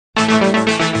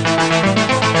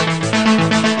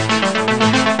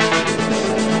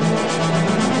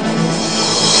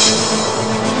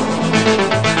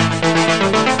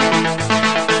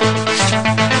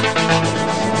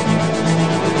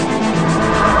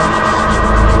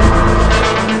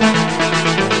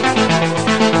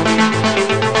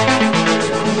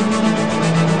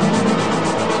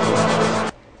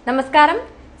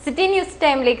City news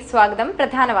ടൈമിലേക്ക് സ്വാഗതം.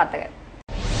 പ്രധാന വാർത്തകൾ.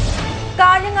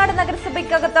 കാഞ്ഞങ്ങാട്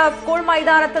നഗരസഭയ്ക്കകത്ത് സ്കൂൾ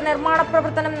മൈതാനത്ത് നിർമ്മാണ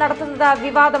പ്രവർത്തനം നടത്തുന്നത്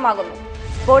വിവാദമാകുന്നു.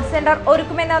 സ്പോർട്സ് സെന്റർ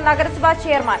ഒരുക്കുമെന്ന് നഗരസഭാ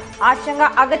ചെയർമാൻ. ആശങ്ക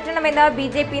അകറ്റണമെന്ന്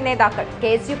ബിജെപി നേതാക്കൾ.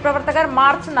 കെഎസ്യു പ്രവർത്തകർ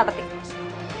മാർച്ച് നടത്തി.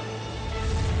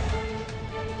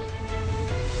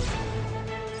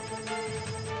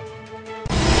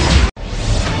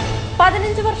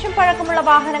 പതിനഞ്ച് വർഷം പഴക്കമുള്ള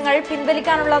വാഹനങ്ങൾ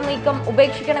പിൻവലിക്കാനുള്ള നീക്കം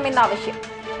ഉപേക്ഷിക്കണമെന്ന ആവശ്യം.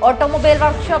 ഓട്ടോമൊബൈൽ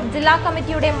വർക്ക്ഷോപ്പ് ജില്ലാ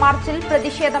കമ്മിറ്റിയുടെ മാർച്ചിൽ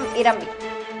പ്രതിഷേധം ഇരമ്പി.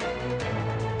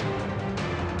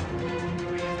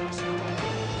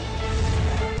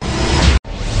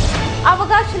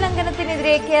 അവകാശ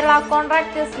ലംഘനത്തിനെതിരെ കേരള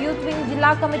കോൺട്രാക്ടേഴ്സ് യൂത്ത് വിംഗ്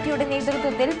ജില്ലാ കമ്മിറ്റിയുടെ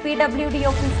നേതൃത്വത്തിൽ PWD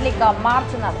ഓഫീസിലേക്ക്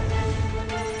മാർച്ച് നടത്തി.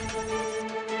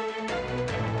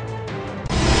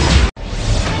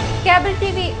 കേബിൾ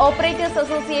TV ഓപ്പറേറ്റേഴ്സ്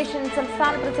അസോസിയേഷൻ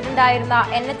സംസ്ഥാന പ്രസിഡന്റായിരുന്ന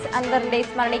NH അൻവറിന്റെ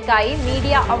സ്മരണയ്ക്കായി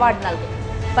മീഡിയ അവാർഡ് നൽകും.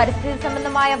 പരിസ്ഥിതി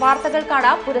സംബന്ധമായ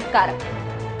വാർത്തകൾക്കാണ് പുരസ്കാരം.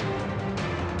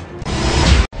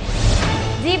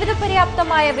 ജീവിത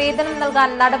പര്യാപ്തമായ വേതനം നൽകാൻ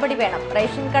നടപടി വേണം.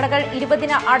 റേഷൻ കടകൾ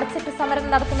 20-ന് അടച്ചിട്ട് സമരം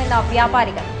നടത്തുമെന്ന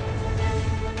വ്യാപാരികൾ.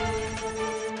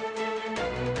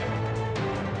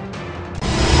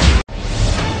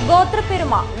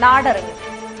 ഗോത്രപ്പെരുമ നാടറിഞ്ഞു.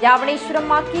 രാവണേശ്വരം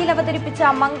മാക്കിയിൽ അവതരിപ്പിച്ച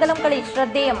മംഗലം കളി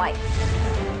ശ്രദ്ധേയമായി.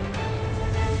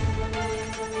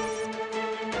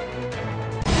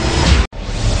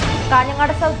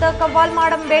 കാഞ്ഞങ്ങാട് സൗത്ത്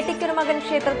കവ്വാൽമാടം വേട്ടിക്കുരുമകൻ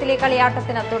ക്ഷേത്രത്തിലെ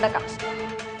കളിയാട്ടത്തിന് തുടക്കം.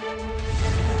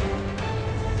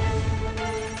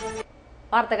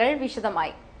 വാർത്തകൾ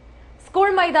വിശദമായി. സ്കൂൾ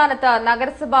മൈതാനത്ത്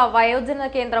നഗരസഭ വയോജന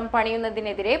കേന്ദ്രം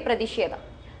പണിയുന്നതിനെതിരെ പ്രതിഷേധം.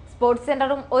 സ്പോർട്സ്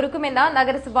സെന്ററും ഒരുക്കുമെന്ന്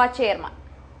നഗരസഭാ chairman.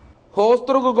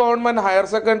 Hosdurg government higher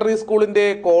secondary സ്കൂളിന്റെ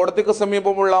കോടതിക്ക്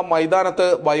സമീപമുള്ള മൈതാനത്ത്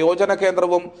വയോജന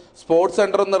കേന്ദ്രവും സ്പോർട്സ്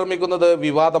സെന്ററും നിർമ്മിക്കുന്നത്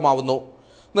വിവാദമാവുന്നു.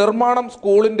 നിർമ്മാണം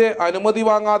സ്കൂളിന്റെ അനുമതി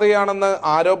വാങ്ങാതെയാണെന്ന്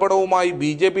ആരോപണവുമായി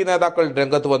BJP നേതാക്കൾ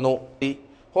രംഗത്ത് വന്നു.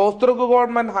 ഹോസ്തൃക്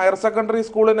ഗവൺമെന്റ് ഹയർ സെക്കൻഡറി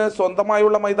സ്കൂളിന്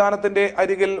സ്വന്തമായുള്ള മൈതാനത്തിന്റെ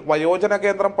അരികിൽ വയോജന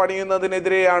കേന്ദ്രം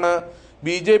പണിയുന്നതിനെതിരെയാണ്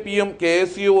BJPയും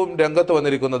KSUവും രംഗത്ത്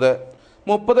വന്നിരിക്കുന്നത്.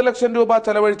 30 ലക്ഷം രൂപ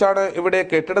ചെലവഴിച്ചാണ് ഇവിടെ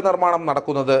കെട്ടിട നിർമ്മാണം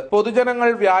നടക്കുന്നത്.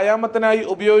 പൊതുജനങ്ങൾ വ്യായാമത്തിനായി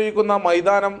ഉപയോഗിക്കുന്ന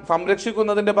മൈതാനം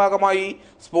സംരക്ഷിക്കുന്നതിന്റെ ഭാഗമായി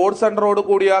സ്പോർട്സ് സെന്ററോട്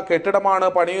കൂടിയ കെട്ടിടമാണ്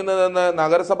പണിയുന്നതെന്ന്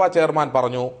നഗരസഭാ ചെയർമാൻ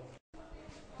പറഞ്ഞു.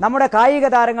 നമ്മുടെ കായിക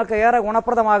താരങ്ങൾക്ക് ഏറെ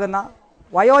ഗുണപ്രദമാകുന്ന,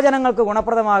 വയോജനങ്ങൾക്ക്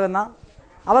ഗുണപ്രദമാകുന്ന,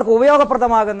 അവർക്ക്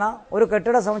ഉപയോഗപ്രദമാകുന്ന ഒരു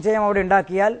കെട്ടിട സമുച്ചയം അവിടെ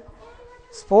ഉണ്ടാക്കിയാൽ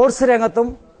സ്പോർട്സ് രംഗത്തും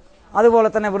അതുപോലെ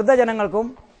തന്നെ വൃദ്ധജനങ്ങൾക്കും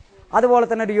അതുപോലെ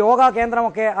തന്നെ ഒരു യോഗാ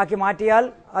കേന്ദ്രമൊക്കെ ആക്കി മാറ്റിയാൽ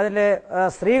അതിൻ്റെ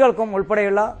സ്ത്രീകൾക്കും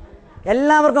ഉൾപ്പെടെയുള്ള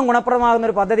എല്ലാവർക്കും ഗുണപ്രദമാകുന്ന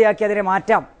ഒരു പദ്ധതിയാക്കി അതിനെ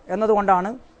മാറ്റാം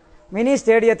എന്നതുകൊണ്ടാണ് മിനി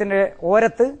സ്റ്റേഡിയത്തിൻ്റെ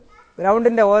ഓരത്ത്,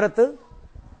 ഗ്രൗണ്ടിൻ്റെ ഓരത്ത്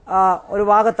ഒരു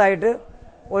ഭാഗത്തായിട്ട്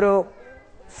ഒരു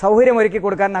സൗകര്യമൊരുക്കി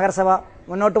കൊടുക്കാൻ നഗരസഭ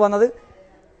മുന്നോട്ട് വന്നത്.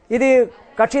 ഇത്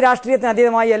കക്ഷി രാഷ്ട്രീയത്തിന്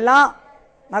അതീതമായി എല്ലാ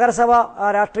നഗരസഭ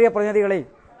രാഷ്ട്രീയ പ്രതിനിധികളെയും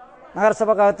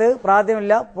നഗരസഭക്കകത്ത്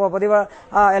പ്രാതിനിധ്യമില്ല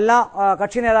എല്ലാ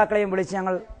കക്ഷി നേതാക്കളെയും വിളിച്ച്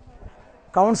ഞങ്ങൾ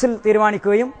കൗൺസിൽ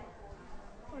തീരുമാനിക്കുകയും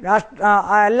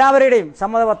എല്ലാവരുടെയും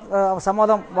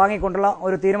സമ്മതം വാങ്ങിക്കൊണ്ടുള്ള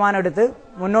ഒരു തീരുമാനമെടുത്ത്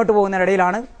മുന്നോട്ട്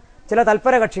പോകുന്നതിനിടയിലാണ് ചില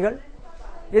തൽപര കക്ഷികൾ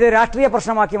ഇത് രാഷ്ട്രീയ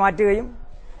പ്രശ്നമാക്കി മാറ്റുകയും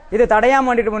ഇത് തടയാൻ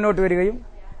വേണ്ടിയിട്ട് മുന്നോട്ട് വരികയും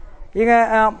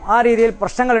ആ രീതിയിൽ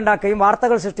പ്രശ്നങ്ങൾ ഉണ്ടാക്കുകയും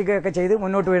വാർത്തകൾ സൃഷ്ടിക്കുകയൊക്കെ ചെയ്ത്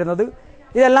മുന്നോട്ട് വരുന്നത്.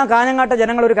 ഇതെല്ലാം കാഞ്ഞങ്ങാട്ടെ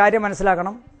ജനങ്ങൾ ഒരു കാര്യം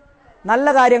മനസ്സിലാക്കണം. നല്ല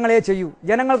കാര്യങ്ങളെ ചെയ്യൂ,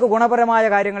 ജനങ്ങൾക്ക് ഗുണപരമായ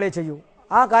കാര്യങ്ങളെ ചെയ്യൂ.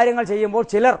 ആ കാര്യങ്ങൾ ചെയ്യുമ്പോൾ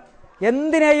ചിലർ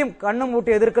എന്തിനേയും കണ്ണും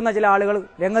പൂട്ടി എതിർക്കുന്ന ചില ആളുകൾ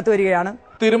രംഗത്ത് വരികയാണ്.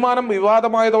 തീരുമാനം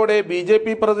വിവാദമായതോടെ BJP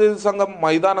പ്രതിനിധി സംഘം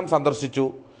മൈതാനം സന്ദർശിച്ചു.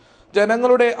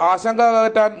 ജനങ്ങളുടെ ആശങ്ക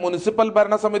അകറ്റാൻ മുനിസിപ്പൽ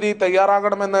ഭരണസമിതി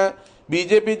തയ്യാറാകണമെന്ന്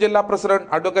BJP ജില്ലാ പ്രസിഡന്റ്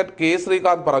അഡ്വക്കേറ്റ് K.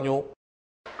 ശ്രീകാന്ത് പറഞ്ഞു.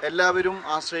 എല്ലാവരും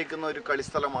ആശ്രയിക്കുന്ന ഒരു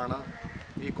കളിസ്ഥലമാണ്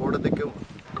ഈ കോടതിക്ക്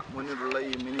മുന്നിലുള്ള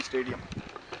ഈ മിനി സ്റ്റേഡിയം.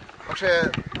 പക്ഷേ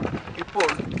ഇപ്പോൾ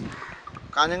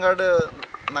കാഞ്ഞങ്ങാട്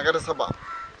നഗരസഭ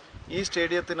ഈ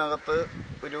സ്റ്റേഡിയത്തിനകത്ത്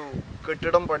ഒരു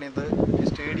കെട്ടിടം പണിത് ഈ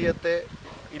സ്റ്റേഡിയത്തെ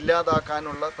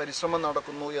ഇല്ലാതാക്കാനുള്ള പരിശ്രമം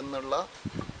നടക്കുന്നു എന്നുള്ള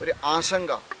ഒരു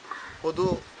ആശങ്ക പൊതു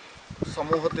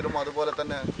സമൂഹത്തിലും അതുപോലെ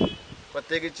തന്നെ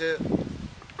പ്രത്യേകിച്ച്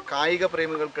കായിക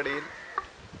പ്രേമികൾക്കിടയിൽ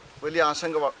വലിയ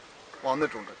ആശങ്ക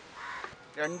വന്നിട്ടുണ്ട്.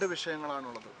 2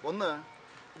 വിഷയങ്ങളാണുള്ളത്. ഒന്ന്,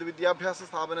 ഇത് വിദ്യാഭ്യാസ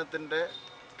സ്ഥാപനത്തിൻ്റെ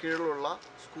കീഴിലുള്ള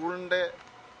സ്കൂളിൻ്റെ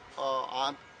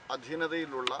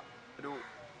അധീനതയിലുള്ള ഒരു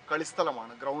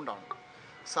കളിസ്ഥലമാണ്, ഗ്രൗണ്ടാണ്.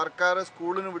 സർക്കാർ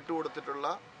സ്കൂളിന് വിട്ടുകൊടുത്തിട്ടുള്ള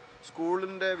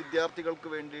സ്കൂളിൻ്റെ വിദ്യാർത്ഥികൾക്ക്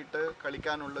വേണ്ടിയിട്ട്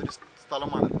കളിക്കാനുള്ള ഒരു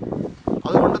സ്ഥലമാണ്.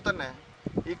 അതുകൊണ്ട് തന്നെ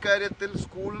ഇക്കാര്യത്തിൽ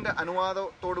സ്കൂളിൻ്റെ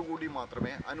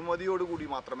അനുമതിയോടുകൂടി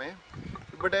മാത്രമേ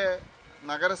ഇവിടെ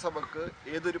നഗരസഭയ്ക്ക്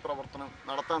ഏതൊരു പ്രവർത്തനം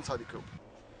നടത്താൻ സാധിക്കൂ.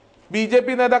 BJP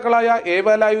നേതാക്കളായ A.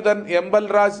 Velayudhan, M.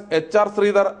 Balraj, HR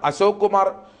Sridhar, Ashok Kumar,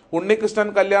 Unnikrishnan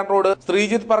Kalyan road,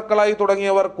 Sreejith Parakkalayi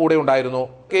തുടങ്ങിയവർ കൂടെയുണ്ടായിരുന്നു.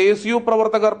 KSU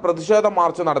പ്രവർത്തകർ പ്രതിഷേധ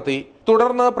മാർച്ച് നടത്തി.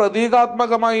 തുടർന്ന്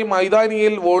പ്രതീകാത്മകമായി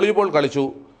മൈതാനിയിൽ വോളിബോൾ കളിച്ചു.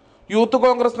 യൂത്ത്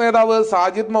കോൺഗ്രസ് നേതാവ്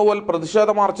സാജിദ് മൗവൽ പ്രതിഷേധ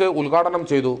മാർച്ച് ഉദ്ഘാടനം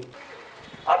ചെയ്തു.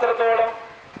 അത്രത്തോളം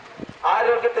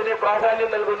ആരോഗ്യത്തിന് പ്രാധാന്യം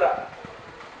നൽകുന്ന,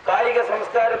 കായിക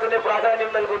സംസ്കാരത്തിന്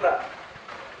പ്രാധാന്യം നൽകുന്ന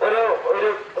ഒരു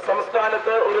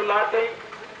സംസ്ഥാനത്ത്, ഒരു നാട്ടിൽ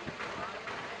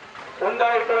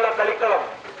ഉണ്ടായിട്ടുള്ള കളിക്കളം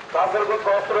കാസർഗോഡ്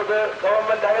കോസ്ത്രഗ്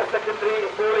ഗവൺമെന്റ് ഹയർ സെക്കൻഡറി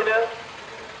സ്കൂളിന്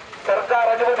സർക്കാർ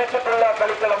അനുവദിച്ചിട്ടുള്ള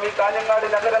കളിക്കളം ഈ കാഞ്ഞങ്ങാട്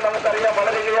നഗരം നമുക്കറിയാം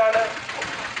വളരുകയാണ്.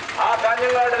 ആ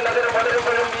കാഞ്ഞങ്ങാട് നഗരം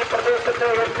വളരുമ്പോഴും ഈ പ്രദേശത്തെ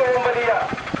ഏറ്റവും വലിയ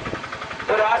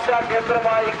ഒരു ആശാ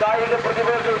കേന്ദ്രമായി, കായിക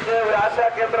പ്രതിഭകൾക്ക് ഒരു ആശാ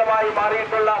കേന്ദ്രമായി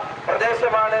മാറിയിട്ടുള്ള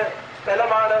പ്രദേശമാണ്,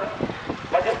 സ്ഥലമാണ്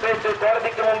മജിസ്ട്രേറ്റ്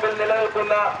കോടതിക്ക് മുമ്പിൽ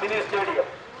നിലനിൽക്കുന്ന മിനി സ്റ്റേഡിയം.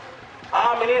 ആ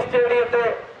മിനി സ്റ്റേഡിയത്തെ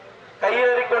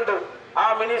കയ്യേറിക്കൊണ്ട്, ആ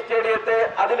മിനി സ്റ്റേഡിയത്തെ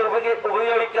അതിന്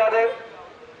ഉപയോഗിക്കാതെ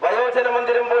വയോജന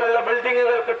മന്ദിരം പോലുള്ള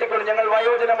ബിൽഡിങ്ങുകൾ കെട്ടിക്കൊണ്ട്, ഞങ്ങൾ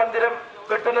വയോജന മന്ദിരം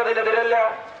കെട്ടുന്നതിനെതിരല്ല,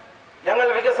 ഞങ്ങൾ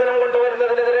വികസനം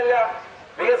കൊണ്ടുവരുന്നതിനെതിരല്ല,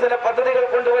 വികസന പദ്ധതികൾ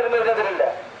കൊണ്ടുവരുന്നതിനെതിരല്ല.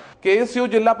 KSU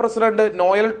ജില്ലാ പ്രസിഡന്റ്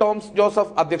നോയൽ ടോംസ്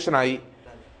ജോസഫ് അധ്യക്ഷനായി.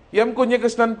 എം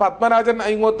കുഞ്ഞികൃഷ്ണൻ, പത്മരാജൻ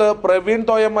ഐങ്ങോത്ത്, പ്രവീൺ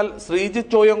തോയമ്മൽ,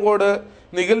 ശ്രീജിത്ത് ചോയങ്കോട്,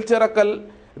 നിഖിൽ ചിറക്കൽ,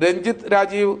 രഞ്ജിത്ത്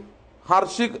രാജീവ്,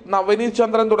 ഹർഷിക്, നവനീത്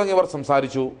ചന്ദ്രൻ തുടങ്ങിയവർ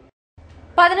സംസാരിച്ചു.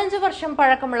 15 വർഷം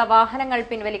പഴക്കമുള്ള വാഹനങ്ങൾ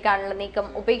പിൻവലിക്കാനുള്ള നീക്കം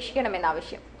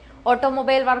ഉപേക്ഷിക്കണമെന്നാവശ്യം.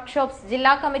 ഓട്ടോമൊബൈൽ വർക്ക്ഷോപ്സ്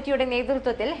ജില്ലാ കമ്മിറ്റിയുടെ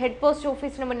നേതൃത്വത്തിൽ ഹെഡ് പോസ്റ്റ്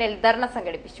ഓഫീസിന് മുന്നിൽ ധർണ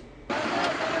സംഘടിപ്പിച്ചു.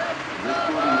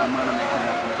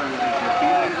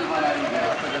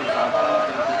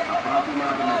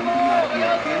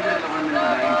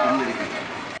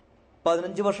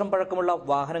 പതിനഞ്ച് വർഷം പഴക്കമുള്ള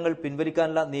വാഹനങ്ങൾ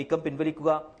പിൻവലിക്കാനുള്ള നീക്കം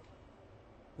പിൻവലിക്കുക,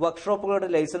 വർക്ക്ഷോപ്പുകളുടെ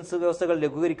ലൈസൻസ് വ്യവസ്ഥകൾ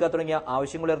ലഘൂകരിക്കുക തുടങ്ങിയ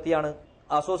ആവശ്യങ്ങളുയർത്തിയാണ്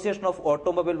അസോസിയേഷൻ ഓഫ്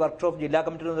ഓട്ടോമൊബൈൽ വർക്ക്ഷോപ്പ് ജില്ലാ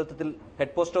കമ്മിറ്റിയുടെ നേതൃത്വത്തിൽ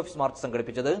ഹെഡ് പോസ്റ്റ് ഓഫീസ് മാർച്ച്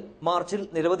സംഘടിപ്പിച്ചത്. മാർച്ചിൽ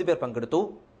നിരവധി പേർ പങ്കെടുത്തു.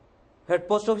 ഹെഡ്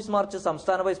പോസ്റ്റ് ഓഫീസ് മാർച്ച്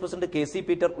സംസ്ഥാന വൈസ് പ്രസിഡന്റ് KC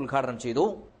പീറ്റർ ഉദ്ഘാടനം ചെയ്തു.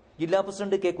 ജില്ലാ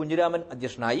പ്രസിഡന്റ് K കുഞ്ഞിരാമൻ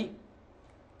അധ്യക്ഷനായി.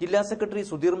 ജില്ലാ secretary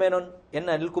Sudheer Menon, N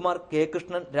Anilkumar, K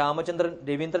Krishnan, Ramachandran,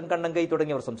 Raveendran Kannankai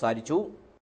തുടങ്ങിയവർ സംസാരിച്ചു.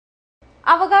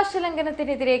 അവകാശ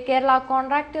ലംഘനത്തിനെതിരെ Kerala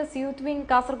contractors youth wing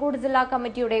Kasaragod ജില്ലാ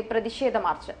കമ്മിറ്റിയുടെ പ്രതിഷേധ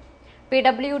മാർച്ച്.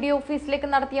 PWD ഓഫീസിലേക്ക്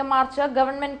നടത്തിയ March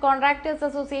government contractors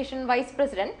association vice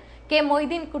president K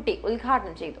Moideen കുട്ടി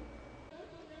ഉദ്ഘാടനം ചെയ്തു.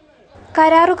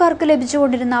 കരാറുകാർക്ക്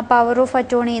ലഭിച്ചുകൊണ്ടിരുന്ന പവർ ഓഫ്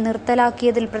അറ്റോർണി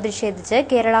നിർത്തലാക്കിയതിൽ പ്രതിഷേധിച്ച്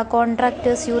Kerala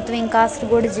contractors youth wing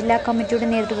Kasaragod ജില്ലാ കമ്മിറ്റിയുടെ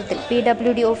നേതൃത്വത്തിൽ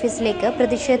PWD ഓഫീസിലേക്ക്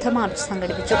പ്രതിഷേധ മാർച്ച്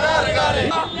സംഘടിപ്പിച്ചു.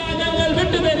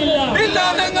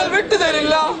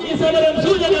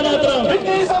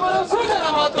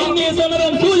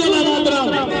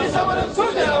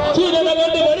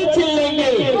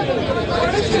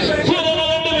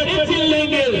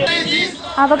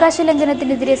 അവകാശ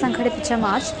ലംഘനത്തിനെതിരെ സംഘടിപ്പിച്ച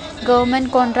മാർച്ച്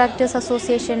ഗവൺമെന്റ് കോൺട്രാക്ടേഴ്സ്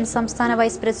അസോസിയേഷൻ സംസ്ഥാന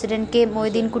വൈസ് പ്രസിഡന്റ് K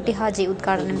മൊയ്തീൻ കുട്ടി ഹാജി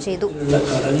ഉദ്ഘാടനം ചെയ്തു.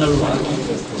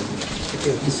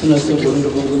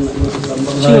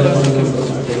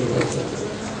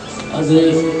 അത്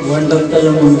വേണ്ടത്ര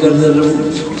മുൻകരുതലും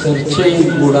ചർച്ചയും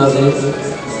കൂടാതെ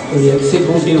ഒരു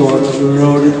എക്സിക്യൂട്ടീവ്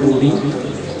ഓർഡറോട് കൂടി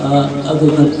അത്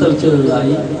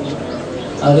നിർത്തലായി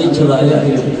അറിയിച്ചതായി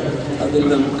അറിയുന്നു. അതിൽ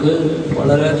നമുക്ക്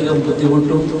വളരെയധികം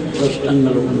ബുദ്ധിമുട്ടും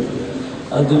പ്രശ്നങ്ങളും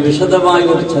അത് വിശദമായ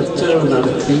ഒരു ചർച്ചകൾ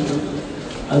നടത്തി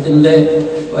അതിൻ്റെ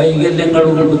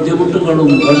വൈകല്യങ്ങളും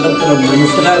ബുദ്ധിമുട്ടുകളും വേണ്ടത്ര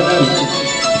മനസ്സിലാക്കി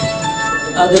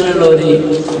അതിനുള്ള ഒരു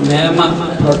നിയമ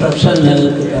പ്രൊട്ടക്ഷൻ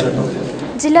ഞങ്ങൾക്ക് തരണം.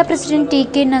 ജില്ലാ പ്രസിഡന്റ്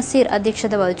TK നസീർ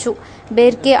അധ്യക്ഷത വഹിച്ചു.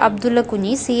 ബേർ K അബ്ദുള്ള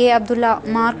കുഞ്ഞി, CA Abdulla,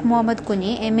 mark Muhammad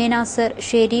Kunhi, MA Nasar,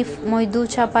 Sharif, Moidu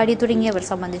Chappadi തുടങ്ങിയവർ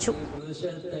സംബന്ധിച്ചു.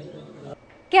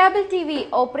 കേബിൾ TV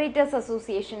ഓപ്പറേറ്റേഴ്സ്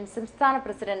അസോസിയേഷൻ സംസ്ഥാന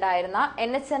പ്രസിഡന്റായിരുന്ന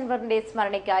NH അൻവറിന്റെ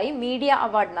സ്മരണയ്ക്കായി മീഡിയ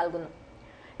അവാർഡ് നൽകുന്നു.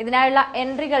 ഇതിനായുള്ള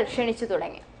എൻട്രികൾ ക്ഷണിച്ചു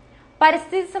തുടങ്ങി.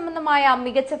 പരിസ്ഥിതി സംബന്ധമായ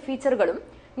മികച്ച ഫീച്ചറുകളും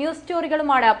ന്യൂസ്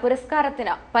സ്റ്റോറികളുമാണ്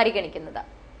പുരസ്കാരത്തിന് പരിഗണിക്കുന്നത്.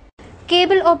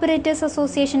 കേബിൾ ഓപ്പറേറ്റേഴ്സ്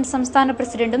അസോസിയേഷൻ സംസ്ഥാന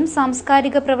പ്രസിഡന്റും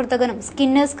സാംസ്കാരിക പ്രവർത്തകനും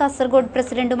സ്കിന്നേഴ്സ് കാസർഗോഡ്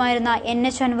പ്രസിഡന്റുമായിരുന്ന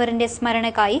NH അൻവറിന്റെ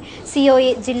സ്മരണയ്ക്കായി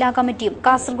COA ജില്ലാ കമ്മിറ്റിയും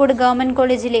കാസർഗോഡ് ഗവൺമെന്റ്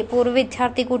കോളേജിലെ പൂർവ്വ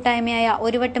വിദ്യാർത്ഥി കൂട്ടായ്മയായ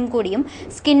ഒരു വട്ടം കൂടിയും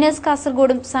സ്കിന്നേഴ്സ്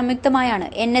കാസർഗോഡും സംയുക്തമായാണ്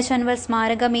NH അൻവർ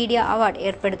സ്മാരക മീഡിയ അവാർഡ്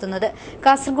ഏർപ്പെടുത്തുന്നത്.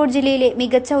 കാസർഗോഡ് ജില്ലയിലെ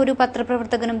മികച്ച ഒരു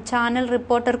പത്രപ്രവർത്തകനും ചാനൽ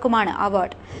റിപ്പോർട്ടർക്കുമാണ്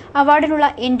അവാർഡ്. അവാർഡിനുള്ള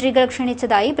എൻട്രികൾ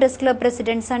ക്ഷണിച്ചതായി press club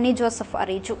president Sunny Joseph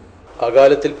അറിയിച്ചു.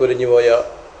 അകാലത്തിൽ പൊലിഞ്ഞുപോയ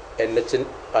NH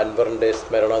അൻവറിൻ്റെ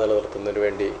സ്മരണ നിലനിർത്തുന്നതിന്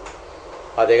വേണ്ടി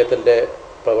അദ്ദേഹത്തിൻ്റെ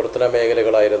പ്രവർത്തന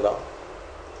മേഖലകളായിരുന്ന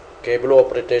cable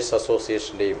operators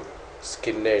അസോസിയേഷൻ്റെയും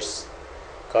Skinner's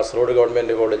Kasaragod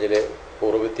government കോളേജിലെ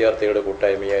പൂർവ്വ വിദ്യാർത്ഥികളുടെ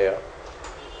കൂട്ടായ്മയായ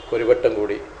ഒരു വട്ടം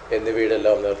കൂടി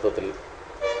എന്നിവയുടെല്ലാം നേതൃത്വത്തിൽ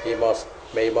ഈ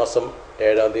മെയ് മാസം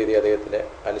 7-ാം തീയതി അദ്ദേഹത്തിനെ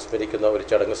അനുസ്മരിക്കുന്ന ഒരു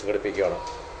ചടങ്ങ് സംഘടിപ്പിക്കുകയാണ്.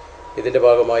 ഇതിൻ്റെ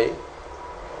ഭാഗമായി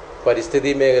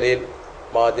പരിസ്ഥിതി മേഖലയിൽ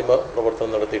മാധ്യമ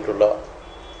പ്രവർത്തനം നടത്തിയിട്ടുള്ള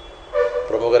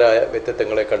പ്രമുഖരായ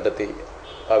വ്യക്തിത്വങ്ങളെ കണ്ടെത്തി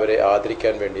അവരെ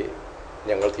ആദരിക്കാൻ വേണ്ടി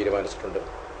ഞങ്ങൾ തീരുമാനിച്ചിട്ടുണ്ട്.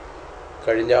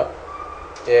 കഴിഞ്ഞ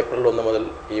ഏപ്രിൽ 1 മുതൽ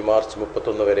ഈ മാർച്ച്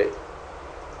 31 വരെ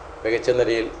മികച്ച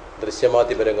നിലയിൽ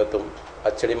ദൃശ്യമാധ്യമ രംഗത്തും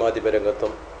അച്ചടി മാധ്യമ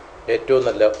രംഗത്തും ഏറ്റവും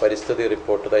നല്ല പരിസ്ഥിതി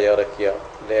റിപ്പോർട്ട് തയ്യാറാക്കിയ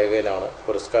ലേഖകനാണ്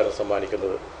പുരസ്കാരം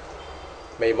സമ്മാനിക്കുന്നത്.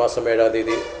 മെയ് മാസം 7-ാം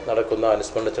തീയതി നടക്കുന്ന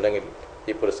അനുസ്മരണ ചടങ്ങിൽ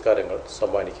ഈ പുരസ്കാരങ്ങൾ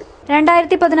സമ്മാനിക്കും.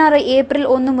 2016 ഏപ്രിൽ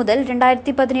 1 മുതൽ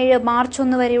 2017 മാർച്ച്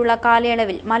 1 വരെയുള്ള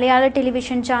കാലയളവിൽ മലയാള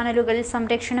ടെലിവിഷൻ ചാനലുകളിൽ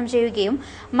സംപ്രേഷണം ചെയ്യുകയും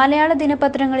മലയാള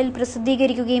ദിനപത്രങ്ങളിൽ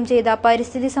പ്രസിദ്ധീകരിക്കുകയും ചെയ്ത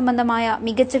പരിസ്ഥിതി സംബന്ധമായ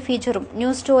മികച്ച ഫീച്ചറും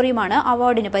ന്യൂസ് സ്റ്റോറിയുമാണ്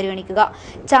അവാർഡിന് പരിഗണിക്കുക.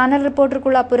 ചാനൽ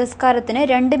റിപ്പോർട്ടർക്കുള്ള പുരസ്കാരത്തിന്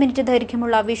 2 മിനിറ്റ്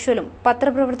ദൈർഘ്യമുള്ള വിഷ്വലും,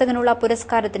 പത്രപ്രവർത്തകനുള്ള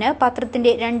പുരസ്കാരത്തിന്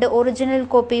പത്രത്തിന്റെ 2 ഒറിജിനൽ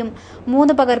കോപ്പിയും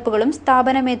 3 പകർപ്പുകളും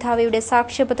സ്ഥാപന മേധാവിയുടെ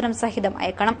സാക്ഷ്യപത്രം സഹിതം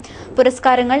അയക്കണം.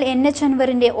 പുരസ്കാരങ്ങൾ NH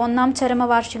അൻവറിന്റെ 1ാം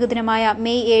ചരമവാർഷിക ദിനമായ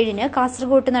മെയ് 7-ന്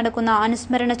കാസർഗോട്ട് നടക്കുന്ന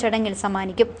അനുസ്മരണ ചടങ്ങിൽ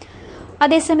സമ്മാനിക്കും.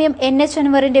 അതേസമയം NH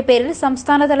അൻവറിന്റെ പേരിൽ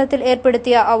സംസ്ഥാന തലത്തിൽ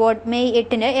ഏർപ്പെടുത്തിയ അവാർഡ് മെയ്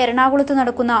 8-ന് എറണാകുളത്ത്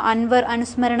നടക്കുന്ന അൻവർ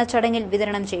അനുസ്മരണ ചടങ്ങിൽ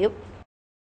വിതരണം ചെയ്യും.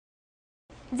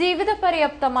 ജീവിത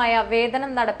പര്യാപ്തമായ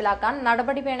വേതനം നടപ്പിലാക്കാൻ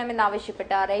നടപടി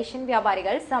വേണമെന്നാവശ്യപ്പെട്ട് റേഷൻ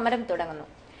വ്യാപാരികൾ സമരം തുടങ്ങുന്നു.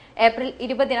 ഏപ്രിൽ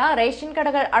 20-ന് റേഷൻ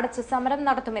കടകൾ അടച്ച് സമരം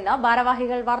നടത്തുമെന്ന്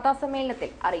ഭാരവാഹികൾ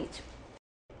വാർത്താസമ്മേളനത്തിൽ അറിയിച്ചു.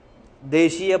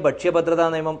 ദേശീയ ഭക്ഷ്യഭദ്രതാ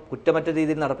നിയമം കുറ്റമറ്റ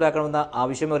രീതിയിൽ നടപ്പിലാക്കണമെന്ന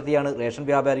ആവശ്യമുയർത്തിയാണ് റേഷൻ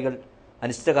വ്യാപാരികൾ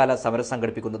അനിശ്ചിതകാല സമരം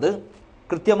സംഘടിപ്പിക്കുന്നത്.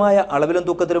 കൃത്യമായ അളവിലും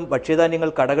തൂക്കത്തിലും ഭക്ഷ്യധാന്യങ്ങൾ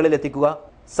കടകളിൽ എത്തിക്കുക,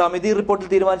 സമിതി റിപ്പോർട്ടിൽ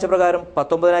തീരുമാനിച്ച പ്രകാരം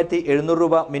 19,700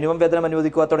 രൂപ മിനിമം വേതനം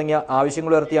അനുവദിക്കുക തുടങ്ങിയ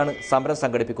ആവശ്യങ്ങളുയർത്തിയാണ് സമരം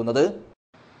സംഘടിപ്പിക്കുന്നത്.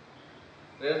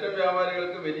 റേഷൻ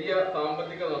വ്യാപാരികൾക്ക് വലിയ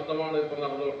സാമ്പത്തിക നഷ്ടമാണ് ഇപ്പോൾ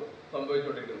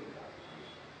സംഭവിച്ചുകൊണ്ടിരിക്കുന്നത്.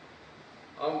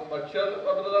 ആ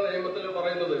ഭക്ഷ്യഭദ്രതാ നിയമത്തിൽ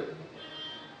പറയുന്നത്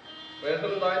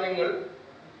റേഷൻ ധാന്യങ്ങൾ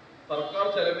സർക്കാർ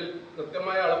ചെലവിൽ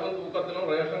കൃത്യമായ അളവും തൂക്കത്തിലും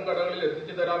റേഷൻ കടകളിൽ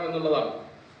എത്തിച്ചു തരാമെന്നുള്ളതാണ്.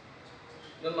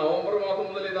 നവംബർ മാസം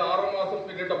മുതൽ ഇത് 6 മാസം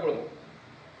പിന്നിട്ടപ്പോഴും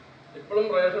ഇപ്പോഴും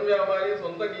റേഷൻ വ്യാപാരി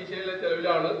സ്വന്തം കീശയിലെ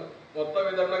ചെലവിലാണ് മൊത്ത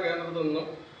വിതരണ കേന്ദ്രത്തിൽ നിന്നും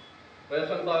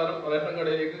റേഷൻ സാധനം റേഷൻ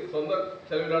കടയിലേക്ക് സ്വന്തം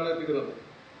ചെലവിലാണ് എത്തിക്കുന്നത്.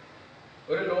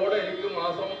 ഒരു ലോഡ് എനിക്ക്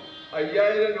മാസം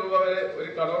 5000 രൂപ വരെ ഒരു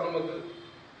കട നമുക്ക്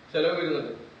ചെലവ്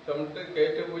വരുന്നുണ്ട്. ചുമട്ട്,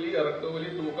 കയറ്റുകൂലി, ഇറക്കുകൂലി,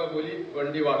 തൂക്കക്കൂലി,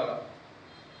 വണ്ടി വാടക.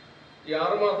 ഈ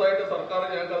 6 മാസമായിട്ട് സർക്കാർ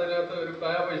ഞങ്ങൾക്ക് അതിനകത്ത് ഒരു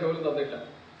പൈസ പോലും തന്നില്ല.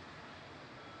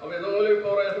 അപ്പൊ ഇതുമൂലം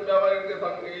ഇപ്പോൾ റേഷൻ വ്യാപാരികൾക്ക്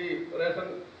ഈ റേഷൻ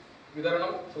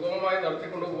വിതരണം സുഗമമായി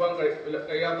നടത്തിക്കൊണ്ടുപോകാൻ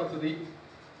കഴിയാത്ത സ്ഥിതി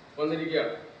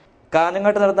വന്നിരിക്കുകയാണ്.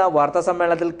 കാഞ്ഞങ്ങാട്ട് നടന്ന വാർത്താ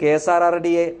സമ്മേളനത്തിൽ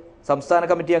KSRRDA സംസ്ഥാന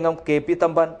കമ്മിറ്റി അംഗം KP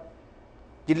തമ്പാൻ,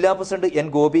 ജില്ലാ president N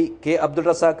Gopi, K Abdul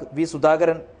Razak, V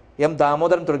Sudhakaran, M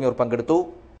Damodaran തുടങ്ങിയവർ പങ്കെടുത്തു.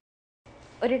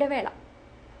 ഒരിടവേള.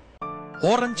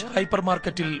 ഓറഞ്ച് ഹൈപ്പർ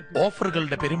മാർക്കറ്റിൽ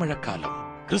ഓഫറുകളുടെ പെരുമഴക്കാലം.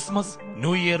 Christmas,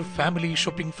 new year family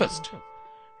shopping fest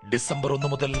December 1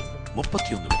 മുതൽ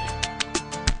 31 വരെ.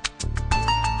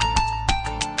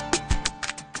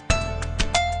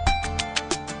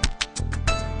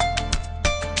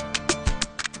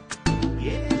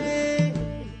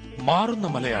 മാറുന്ന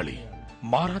മലയാളി,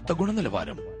 മാറാത്ത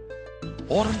ഗുണനിലവാരം.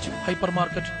 Orange hyper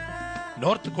market,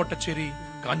 north Kottachery,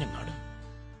 Kanhangad.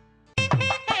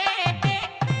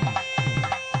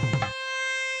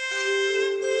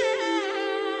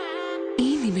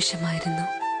 നിമിഷമായിരുന്നു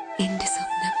എന്റെ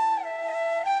സ്വപ്നം.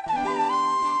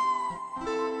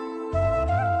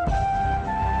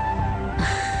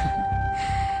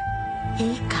 ഈ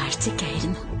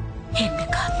കാഴ്ചയ്ക്കായിരുന്നു എന്റെ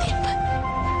കാത്തിരിപ്പ്.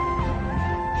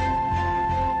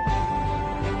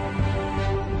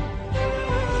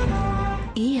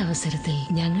 ഈ അവസരത്തിൽ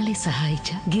ഞങ്ങളെ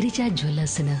സഹായിച്ച ഗിരിജ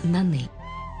ജ്വല്ലേഴ്സിന് നന്ദി.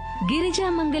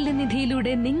 ഗിരിജാമംഗല്യ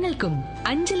നിധിയിലൂടെ നിങ്ങൾക്കും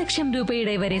 5 ലക്ഷം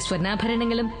രൂപയുടെ വരെ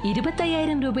സ്വർണ്ണാഭരണങ്ങളും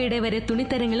 25,000 രൂപയുടെ വരെ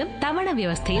തുണിത്തരങ്ങളും തവണ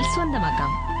വ്യവസ്ഥയിൽ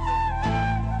സ്വന്തമാക്കാം.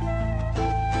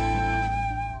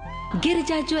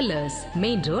 Girija Jewellers,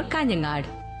 main road, Kanhangad.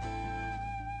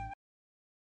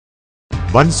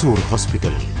 Mansoor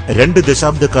hospital 2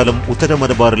 ദശാബ്ദക്കാലം ഉത്തര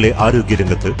മലബാറിലെ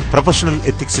ആരോഗ്യരംഗത്ത് പ്രൊഫഷണൽ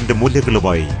എത്തിക്സിന്റെ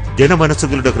മൂല്യങ്ങളുമായി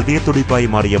ജനമനസ്സുകളുടെ ഹൃദയത്തുടിപ്പായി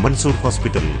മാറിയ മൻസൂർ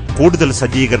ഹോസ്പിറ്റൽ കൂടുതൽ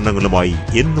സജ്ജീകരണങ്ങളുമായി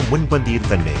എന്നും മുൻപന്തിയിൽ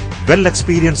തന്നെ. Well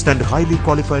experienced and highly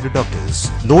qualified doctors,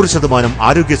 100%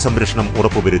 ആരോഗ്യ സംരക്ഷണം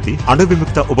ഉറപ്പുവരുത്തി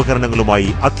അണുവിമുക്ത ഉപകരണങ്ങളുമായി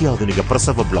അത്യാധുനിക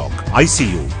പ്രസവ block,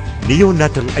 ICU,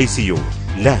 neonatal ICU,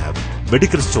 lab,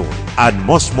 medical store and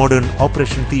most modern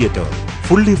operation theatre.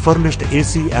 Fully furnished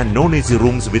AC and non-AC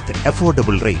rooms with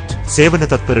affordable rate. സേവന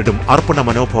തത്പരരും അർപ്പണ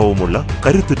മനോഭാവമുള്ള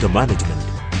കരുത്തുറ്റ management.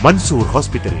 Mansoor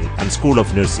hospital and school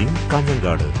of nursing,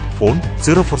 Kanhangad. Phone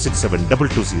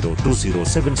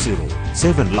 0467220270.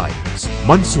 7 lines.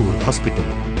 Mansoor hospital.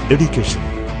 Dedication,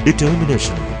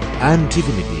 determination and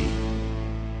dignity.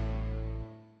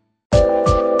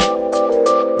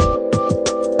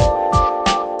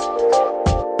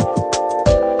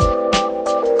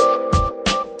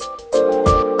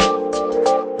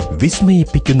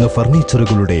 വിസ്മയിപ്പിക്കുന്ന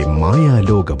ഫർണിച്ചറുകളുടെ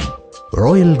മായാലോകം.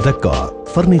 Royal Dakar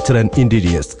furniture and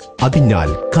interiors, Athinjal,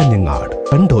 Kanhangad.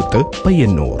 Kandoth,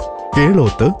 Payyanur,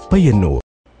 Keloth, Payyanur.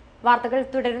 വാർത്തകൾ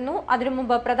തുടരുന്നു. അതിനു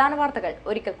മുമ്പ് പ്രധാന വാർത്തകൾ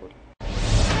ഒരിക്കൽ കൂടി.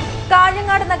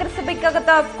 കാഞ്ഞങ്ങാട്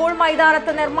നഗരസഭയ്ക്കകത്ത് സ്കൂൾ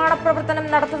മൈതാനത്ത് നിർമ്മാണ പ്രവർത്തനം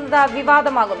നടത്തുന്നത്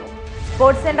വിവാദമാകുന്നു.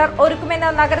 സ്പോർട്സ് സെന്റർ ഒരുക്കുമെന്ന്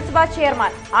നഗരസഭാ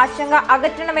ചെയർമാൻ. ആശങ്ക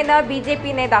അകറ്റണമെന്ന്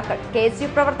BJP നേതാക്കൾ. KSU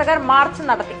പ്രവർത്തകർ മാർച്ച്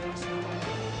നടത്തി.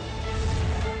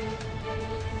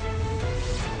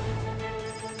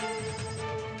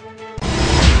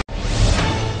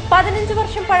 പതിനഞ്ച്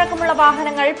വർഷം പഴക്കമുള്ള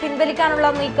വാഹനങ്ങൾ പിൻവലിക്കാനുള്ള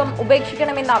നീക്കം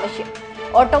ഉപേക്ഷിക്കണമെന്ന ആവശ്യം.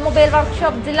 ഓട്ടോമൊബൈൽ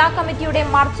വർക്ക്ഷോപ്പ് ജില്ലാ കമ്മിറ്റിയുടെ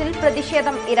മാർച്ചിൽ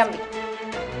പ്രതിഷേധം ഇരമ്പി.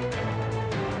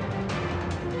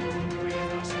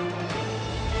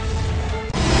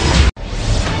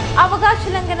 അവകാശ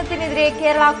ലംഘനത്തിനെതിരെ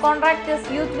കേരള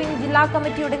കോൺട്രാക്ടേഴ്സ് യൂത്ത് വിംഗ് ജില്ലാ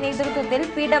കമ്മിറ്റിയുടെ നേതൃത്വത്തിൽ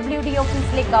PWD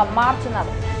ഓഫീസിലേക്ക് മാർച്ച്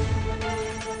നടത്തി.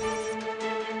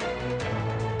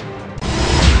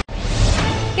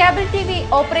 കേബിൾ TV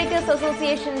ഓപ്പറേറ്റേഴ്സ്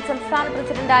അസോസിയേഷൻ സംസ്ഥാന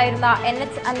പ്രസിഡന്റായിരുന്ന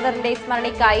NH അൻവറിന്റെ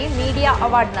സ്മരണയ്ക്കായി മീഡിയ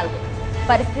അവാർഡ് നൽകും.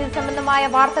 പരിസ്ഥിതി സംബന്ധമായ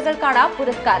വാർത്തകൾക്കാണ്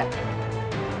പുരസ്കാരം.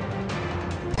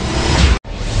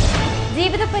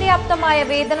 ജീവിത പര്യാപ്തമായ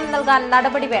വേതനം നൽകാൻ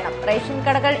നടപടി വേണം. റേഷൻ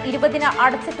കടകൾ 20-ന്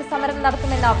അടച്ചിട്ട് സമരം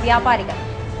നടത്തുമെന്ന് വ്യാപാരികൾ.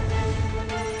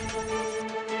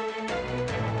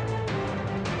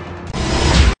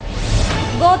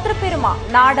 ഗോത്രപ്പെരുമ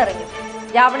നാടറിഞ്ഞു.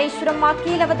 രാവണേശ്വരം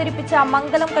മാക്കിയിൽ അവതരിപ്പിച്ച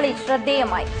മംഗലം കളി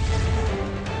ശ്രദ്ധേയമായി.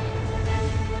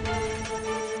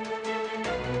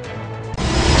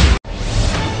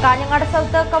 കാഞ്ഞങ്ങാട്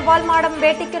സൗത്ത് കവ്വാൽമാടം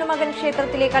വേട്ടിക്കരുമകൻ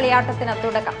ക്ഷേത്രത്തിലെ കളിയാട്ടത്തിന്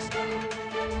തുടക്കം.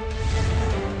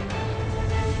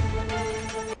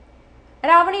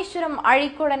 Raveneshwaram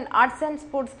Azhikodan arts and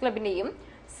sports ക്ലബിന്റെയും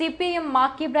CPIM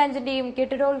മാക്കി ബ്രാഞ്ചിന്റെയും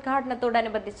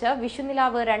കെട്ടിടോദ്ഘാടനത്തോടനുബന്ധിച്ച്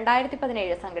വിഷുനിലാവ്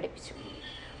 2017 സംഘടിപ്പിച്ചു.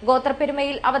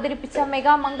 ഗോത്രപ്പെരുമയിൽ അവതരിപ്പിച്ച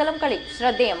മെഗാ മംഗലം കളി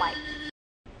ശ്രദ്ധേയമായി.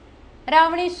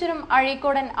 Raveneshwaram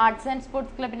Azhikodan arts and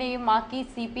sports ക്ലബിന്റെയും മാക്കി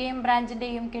CPIM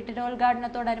ബ്രാഞ്ചിന്റെയും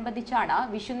കെട്ടിടോദ്ഘാടനത്തോടനുബന്ധിച്ചാണ്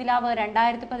വിഷുനിലാവ്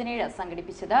 2017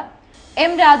 സംഘടിപ്പിച്ചത്.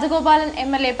 M രാജഗോപാലൻ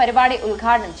MLA പരിപാടി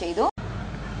ഉദ്ഘാടനം ചെയ്തു.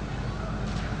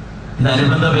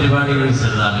 അനുബന്ധ പരിപാടികൾ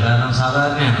ചെറുതാണ്. കാരണം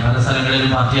സാധാരണയാണ് പല സ്ഥലങ്ങളിലും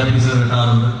പാർട്ടി ഓഫീസുകൾ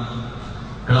കിട്ടാറുണ്ട്,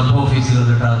 ക്ലബ് ഓഫീസുകൾ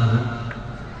കിട്ടാറുണ്ട്,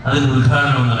 അതിന്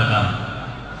ഉദ്ഘാടനം നടക്കാറുണ്ട്.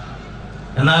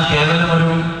 എന്നാൽ കേവലം ഒരു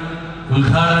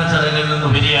ഉദ്ഘാടന ചടങ്ങിൽ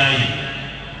നിന്നുപരിയായി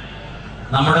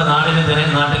നമ്മുടെ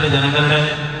നാട്ടിലെ ജനങ്ങളുടെ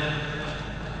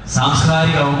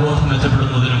സാംസ്കാരിക അവബോധം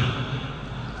മെച്ചപ്പെടുത്തുന്നതിനും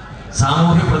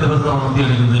സാമൂഹ്യ പ്രതിബദ്ധത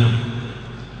വളർത്തിയെടുക്കുന്നതിനും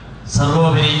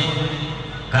സർവോപരി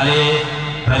കലയെ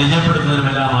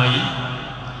പരിചയപ്പെടുത്തുന്നതിനുമെല്ലാമായി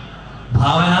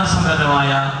ഭാവനാസമ്പന്നമായ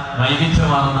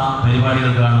വൈവിധ്യമാർന്ന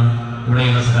പരിപാടികൾക്കാണ്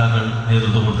ഇവിടെയുള്ള സഖാക്കൾ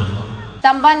നേതൃത്വം കൊടുത്തിട്ടുള്ളത്.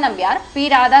 തമ്പാൻ നമ്പ്യാർ, P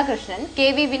രാധാകൃഷ്ണൻ,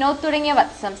 KV വിനോദ് തുടങ്ങിയവർ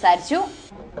സംസാരിച്ചു.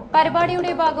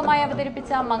 പരിപാടിയുടെ ഭാഗമായി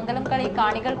അവതരിപ്പിച്ച മംഗലം കളി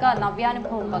കാണികൾക്ക്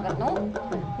നവ്യാനുഭവം പകർന്നു.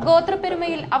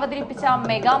 ഗോത്രപ്പെരുമയിൽ അവതരിപ്പിച്ച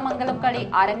മെഗാ മംഗലം കളി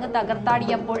അരങ്ങ്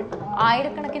തകർത്താടിയപ്പോൾ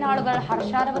ആയിരക്കണക്കിന് ആളുകൾ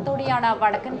ഹർഷാരവത്തോടെയാണ്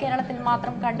വടക്കൻ കേരളത്തിൽ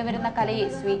മാത്രം കണ്ടുവരുന്ന കലയെ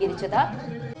സ്വീകരിച്ചത്.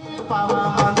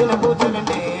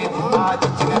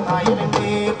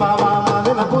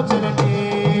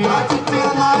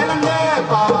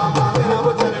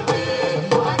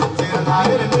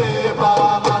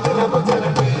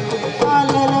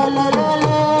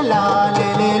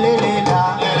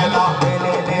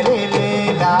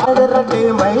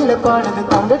 മയിലപ്പാടത്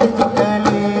കണ്ടടിച്ചിട്ടേ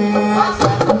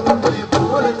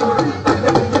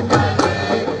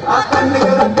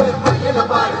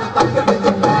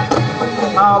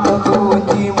ആ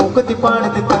മുഖൂഞ്ചി മുഖത്തി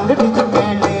പാടത് കണ്ടടിച്ചിട്ടേ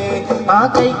ആ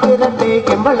കൈക്കിരട്ടെ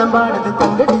കെമ്പളം പാടത്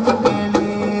കണ്ടടിച്ചിട്ടേ.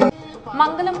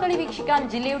 മംഗലം കളി വീക്ഷിക്കാൻ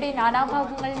ജില്ലയുടെ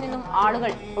നാനാഭാഗങ്ങളിൽ നിന്നും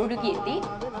ആളുകൾ ഒഴുകിയെത്തി.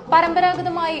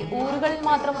 പരമ്പരാഗതമായി ഊരുകളിൽ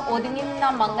മാത്രം ഒതുങ്ങി നിന്ന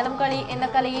മംഗലം കളി എന്ന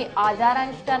കലയെ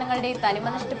ആചാരാനുഷ്ഠാനങ്ങളുടെ തനിമ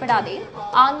നഷ്ടപ്പെടാതെ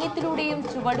ആംഗ്യത്തിലൂടെയും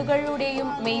ചുവടുകളിലൂടെയും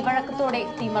മെയ്വഴക്കത്തോടെ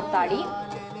തിമർത്താടി.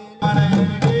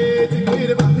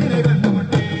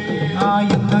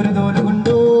 എന്നൊരു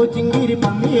തോലുകൊണ്ടോ ചിങ്കിരി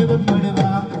പന്നിയെ വെപ്പെടുക,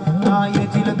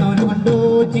 ചില തോലുകൊണ്ടോ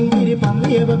ചിങ്കിരി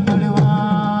പന്നിയെ വെപ്പെടുക.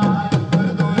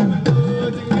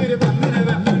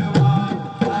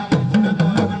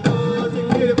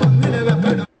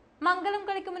 മംഗലം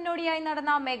കളിക്ക് മുന്നോടിയായി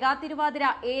നടന്ന മെഗാ തിരുവാതിര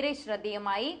ഏറെ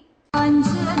ശ്രദ്ധേയമായി.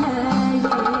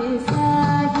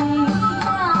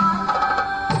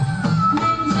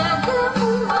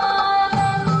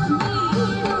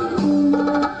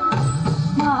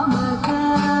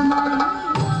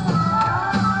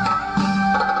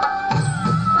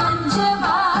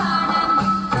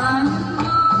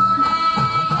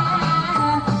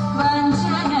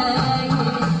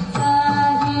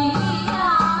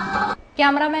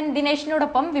 Cameraman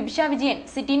ദിനേശിനോടൊപ്പം വിഭിഷ Vijayan,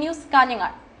 city news,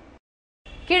 Kanhangad.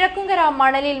 Kizhakkumkara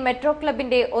മണലിൽ മെട്രോ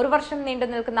ക്ലബിന്റെ ഒരു വർഷം നീണ്ടു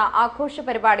നിൽക്കുന്ന ആഘോഷ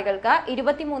പരിപാടികൾക്ക്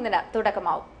 23-ന്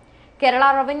തുടക്കമാവും. കേരള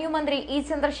റവന്യൂ മന്ത്രി E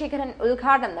ചന്ദ്രശേഖരൻ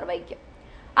ഉദ്ഘാടനം നിർവഹിക്കും.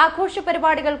 ആഘോഷ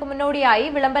പരിപാടികൾക്ക് മുന്നോടിയായി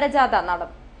വിളംബര ജാഥ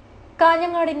നടന്നു.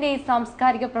 കാഞ്ഞങ്ങാടിന്റെ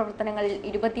സാംസ്കാരിക പ്രവർത്തനങ്ങളിൽ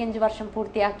 25 വർഷം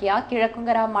പൂർത്തിയാക്കിയ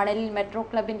കിഴക്കുംകര മണലിൽ മെട്രോ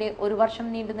ക്ലബിന്റെ ഒരു വർഷം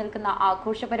നീണ്ടു നിൽക്കുന്ന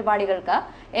ആഘോഷ പരിപാടികൾക്ക്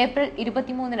ഏപ്രിൽ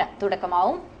 23-ന്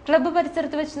തുടക്കമാവും. ക്ലബ്ബ്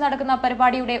പരിസരത്ത് വെച്ച് നടക്കുന്ന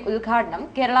പരിപാടിയുടെ ഉദ്ഘാടനം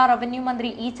കേരള റവന്യൂ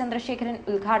മന്ത്രി ഇ ചന്ദ്രശേഖരൻ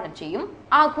ഉദ്ഘാടനം ചെയ്യും.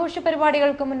 ആഘോഷ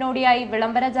പരിപാടികൾക്ക് മുന്നോടിയായി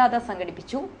വിളംബര ജാഥ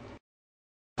സംഘടിപ്പിച്ചു.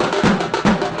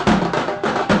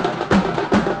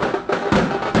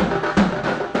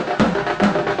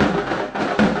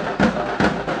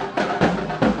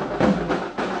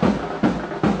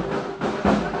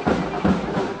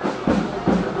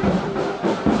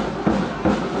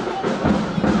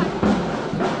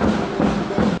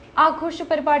 ആഘോഷ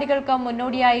പരിപാടികൾക്ക്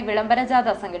മുന്നോടിയായി വിളംബര ജാഥ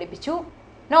സംഘടിപ്പിച്ചു.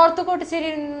 നോർത്ത്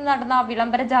കോട്ടശ്ശേരിയിൽ നിന്ന് നടന്ന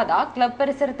വിളംബര ജാഥ ക്ലബ്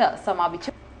പരിസരത്ത്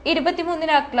സമാപിച്ചു.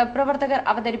 23-ന് ക്ലബ് പ്രവർത്തകർ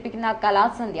അവതരിപ്പിക്കുന്ന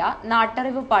കലാസന്ധ്യ,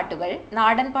 നാട്ടറിവ് പാട്ടുകൾ,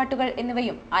 നാടൻ പാട്ടുകൾ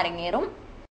എന്നിവയും അരങ്ങേറും.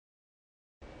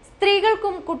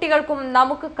 സ്ത്രീകൾക്കും കുട്ടികൾക്കും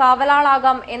നമുക്ക്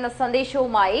കാവലാളാകാം എന്ന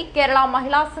സന്ദേശവുമായി കേരള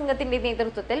മഹിളാ സംഘത്തിന്റെ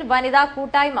നേതൃത്വത്തിൽ വനിതാ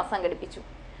കൂട്ടായ്മ സംഘടിപ്പിച്ചു.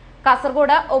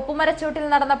 കാസർഗോഡ് ഒപ്പുമരച്ചോട്ടിൽ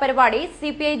നടന്ന പരിപാടി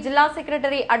CPI ജില്ലാ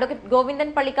സെക്രട്ടറി അഡ്വക്കേറ്റ് ഗോവിന്ദൻ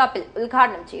പള്ളിക്കാപ്പിൽ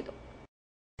ഉദ്ഘാടനം ചെയ്തു.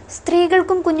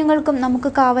 സ്ത്രീകൾക്കും കുഞ്ഞുങ്ങൾക്കും നമുക്ക്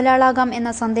കാവലാളാകാം എന്ന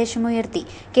സന്ദേശമുയർത്തി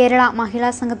കേരള മഹിളാ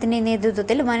സംഘത്തിന്റെ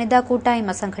നേതൃത്വത്തിൽ വനിതാ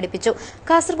കൂട്ടായ്മ സംഘടിപ്പിച്ചു.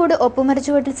 കാസർഗോഡ്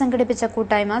ഒപ്പുമരച്ചുവട്ടിൽ സംഘടിപ്പിച്ച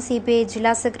കൂട്ടായ്മ CPI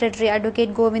ജില്ലാ സെക്രട്ടറി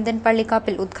അഡ്വക്കേറ്റ് ഗോവിന്ദൻ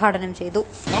പള്ളിക്കാപ്പിൽ ഉദ്ഘാടനം ചെയ്തു.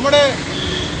 നമ്മുടെ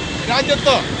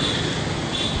രാജ്യത്ത്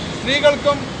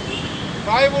സ്ത്രീകൾക്കും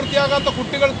പ്രായപൂർത്തിയാകാത്ത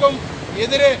കുട്ടികൾക്കും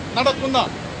എതിരെ നടക്കുന്ന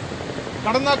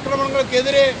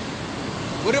കടന്നാക്രമണങ്ങൾക്കെതിരെ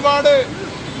ഒരുപാട്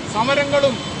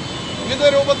സമരങ്ങളും വിവിധ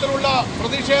രൂപത്തിലുള്ള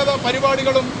പ്രതിഷേധ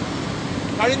പരിപാടികളും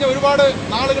കഴിഞ്ഞ ഒരുപാട്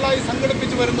നാളുകളായി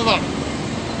സംഘടിപ്പിച്ചു വരുന്നതാണ്.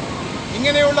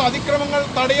 ഇങ്ങനെയുള്ള അതിക്രമങ്ങൾ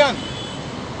തടയാൻ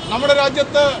നമ്മുടെ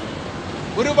രാജ്യത്ത്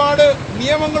ഒരുപാട്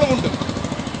നിയമങ്ങളുമുണ്ട്.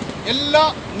 എല്ലാ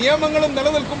നിയമങ്ങളും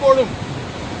നിലനിൽക്കുമ്പോഴും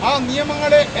ആ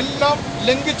നിയമങ്ങളെ എല്ലാം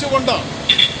ലംഘിച്ചുകൊണ്ട്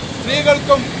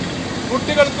സ്ത്രീകൾക്കും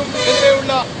കുട്ടികൾക്കും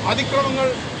എതിരെയുള്ള അതിക്രമങ്ങൾ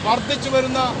വർദ്ധിച്ചു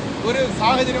വരുന്ന ഒരു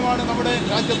സാഹചര്യമാണ് നമ്മുടെ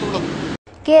രാജ്യത്തുള്ളത്.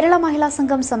 കേരള മഹിളാ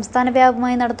സംഘം സംസ്ഥാന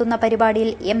വ്യാപകമായി നടത്തുന്ന പരിപാടിയിൽ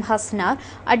M. ഹസ്നാർ,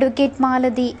 advocate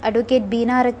Malathi, advocate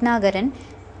Beena Ratnakaran,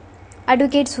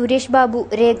 advocate Suresh Babu,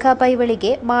 രേഖ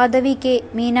Paivalike, Madhavi K,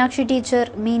 Meenakshi teacher,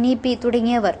 mini P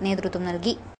തുടങ്ങിയവർ നേതൃത്വം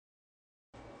നൽകി.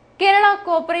 Kerala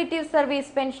cooperative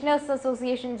service pensioners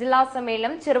association ജില്ലാ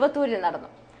സമ്മേളനം ചെറുവത്തൂരിൽ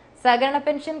നടന്നു. സഹകരണ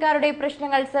പെൻഷൻകാരുടെ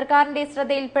പ്രശ്നങ്ങൾ സർക്കാരിന്റെ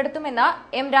ശ്രദ്ധയിൽപ്പെടുത്തുമെന്ന്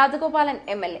M. Rajagopalan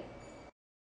MLA.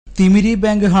 Thimiri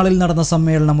bank ഹാളിൽ നടന്ന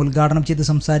സമ്മേളനം ഉദ്ഘാടനം ചെയ്ത്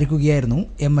സംസാരിക്കുകയായിരുന്നു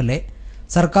MLA.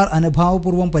 സർക്കാർ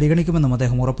അനുഭാവപൂർവ്വം പരിഗണിക്കുമെന്നും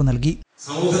അദ്ദേഹം ഉറപ്പു നൽകി.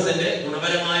 സമൂഹത്തിന്റെ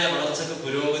ഗുണപരമായ വളർച്ചയ്ക്ക്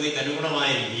പുരോഗതിക്ക് അനുഗുണമായ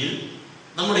രീതിയിൽ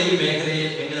നമ്മുടെ ഈ മേഖലയെ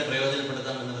എങ്ങനെ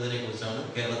പ്രയോജനപ്പെടുത്താം എന്നതിനെ കുറിച്ചാണ്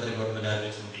കേരളത്തിലെ ഗവൺമെന്റ്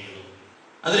ആലോചിച്ചുകൊണ്ടിരിക്കുന്നത്.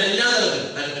 അതിലെല്ലാ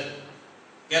തരത്തിലും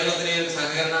കേരളത്തിലെ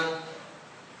സഹകരണ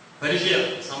പരിചയ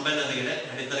സമ്പന്നതയുടെ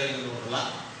അടിത്തറയിൽ നിന്നുള്ള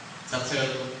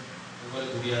ചർച്ചകൾക്കും അതുപോലെ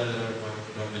കൂടിയാലോചനകൾക്കുമാണ്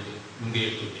ഗവൺമെന്റ് മുൻകൈ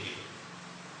എടുത്തുകൊണ്ടിരിക്കുന്നത്.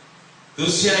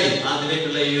 തീർച്ചയായും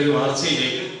അതിലേക്കുള്ള ഈ ഒരു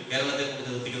വളർച്ചയിലേക്ക് കേരളത്തെ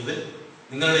കുറിച്ച് എത്തിക്കുന്നതിൽ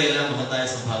നിങ്ങളുടെ എല്ലാം മഹത്തായ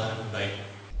സംഭാവന ഉണ്ടായിരുന്നു.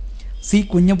 C.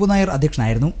 കുഞ്ഞപ്പു നായർ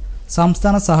അധ്യക്ഷനായിരുന്നു.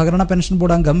 സംസ്ഥാന സഹകരണ പെൻഷൻ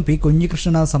ബോർഡ് അംഗം P.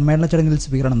 കുഞ്ഞികൃഷ്ണന് സമ്മേളന ചടങ്ങിൽ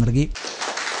സ്വീകരണം നൽകി.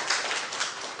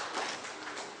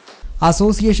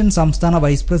 അസോസിയേഷൻ സംസ്ഥാന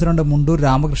വൈസ് പ്രസിഡന്റ് മുണ്ടൂർ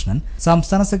രാമകൃഷ്ണൻ,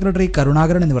 സംസ്ഥാന സെക്രട്ടറി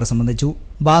കരുണാകരൻ എന്നിവർ സംബന്ധിച്ചു.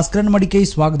 ഭാസ്കരൻ മടിക്കൈ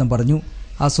സ്വാഗതം പറഞ്ഞു.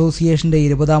 അസോസിയേഷന്റെ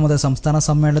 20ാമത് സംസ്ഥാന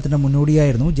സമ്മേളനത്തിന്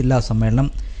മുന്നോടിയായിരുന്നു ജില്ലാ സമ്മേളനം.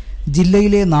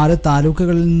 ജില്ലയിലെ 4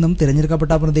 താലൂക്കുകളിൽ നിന്നും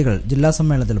തിരഞ്ഞെടുക്കപ്പെട്ട പ്രതിനിധികൾ ജില്ലാ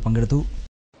സമ്മേളനത്തിൽ പങ്കെടുത്തു.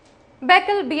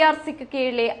 ബേക്കൽ BRCക്ക്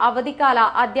കീഴിലെ അവധിക്കാല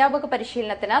അധ്യാപക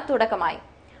പരിശീലനത്തിന് തുടക്കമായി.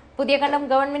 പുതിയകണ്ടം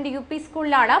ഗവൺമെന്റ് UP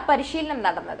സ്കൂളിലാണ് പരിശീലനം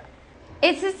നടന്നത്.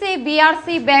 SSA,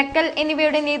 BRC, ബേക്കൽ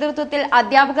എന്നിവയുടെ നേതൃത്വത്തിൽ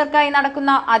അധ്യാപകർക്കായി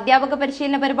നടക്കുന്ന അധ്യാപക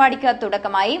പരിശീലന പരിപാടിക്ക്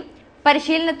തുടക്കമായി.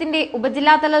 പരിശീലനത്തിന്റെ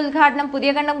ഉപജില്ലാതല ഉദ്ഘാടനം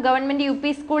പുതിയകണ്ടം ഗവൺമെന്റ് UP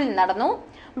സ്കൂളിൽ നടന്നു.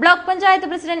 Block panchayat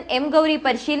president M. Gauri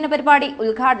പരിശീലന പരിപാടി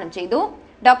ഉദ്ഘാടനം ചെയ്തു.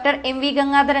 ഡോക്ടർ MV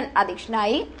ഗംഗാധരൻ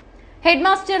അധ്യക്ഷനായി.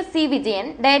 Headmaster C. Vijayan,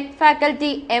 diet faculty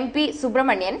MP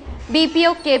Subramanian,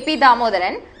 BPO KP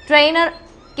Damodaran, trainer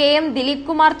KM Dileep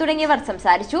Kumar തുടങ്ങിയവർ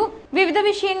സംസാരിച്ചു. വിവിധ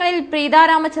വിഷയങ്ങളിൽ പ്രീത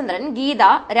രാമചന്ദ്രൻ, ഗീത,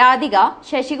 രാധിക,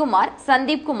 ശശികുമാർ,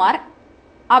 സന്ദീപ് കുമാർ,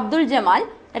 അബ്ദുൾ ജമാൽ,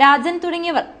 രാജൻ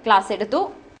തുടങ്ങിയവർ ക്ലാസ് എടുത്തു.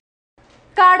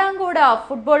 കാടാങ്കോട്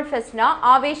ഫുട്ബോൾ ഫെസ്റ്റിന്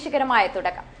ആവേശകരമായ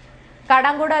തുടക്കം.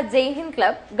 Kadangode Jaihind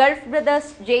club, Gulf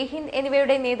brothers Jaihind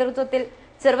എന്നിവയുടെ നേതൃത്വത്തിൽ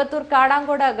Cheruvathur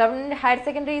Kadangode government higher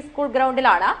secondary school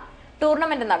ഗ്രൗണ്ടിലാണ്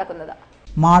tournament നടക്കുന്നത്.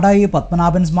 മാടായി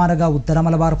പത്മനാഭൻ സ്മാരക ഉത്തര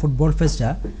Malabar football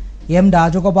fest M.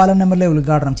 Rajagopalan MLA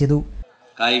ഉദ്ഘാടനം ചെയ്തു.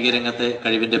 കായിക രംഗത്തെ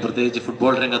കഴിവിന്റെ, പ്രത്യേകിച്ച്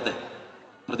ഫുട്ബോൾ രംഗത്തെ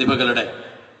പ്രതിഭകളുടെ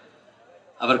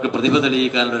അവർക്ക് പ്രതിഭ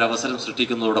തെളിയിക്കാനുള്ള ഒരു അവസരം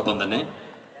സൃഷ്ടിക്കുന്നതോടൊപ്പം തന്നെ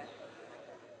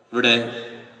ഇവിടെ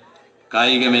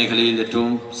കായിക മേഖലയിൽ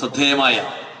ഏറ്റവും ശ്രദ്ധേയമായ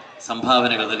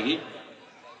സംഭാവനകൾ നൽകി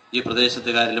ഈ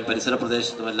പ്രദേശത്തുകാരിലും പരിസര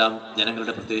പ്രദേശത്തുമെല്ലാം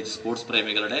ജനങ്ങളുടെ, പ്രത്യേകിച്ച് സ്പോർട്സ്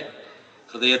പ്രേമികളുടെ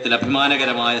ഹൃദയത്തിൽ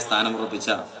അഭിമാനകരമായ സ്ഥാനമുറപ്പിച്ച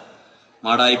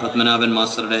മാടായി പത്മനാഭൻ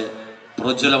മാസ്റ്ററുടെ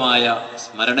പ്രോജ്വലമായ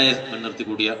സ്മരണയെ മുൻനിർത്തി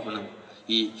കൂടിയാണ്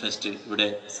ഈ ഫെസ്റ്റ് ഇവിടെ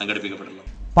സംഘടിപ്പിക്കപ്പെടുന്നത്.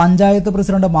 പഞ്ചായത്ത്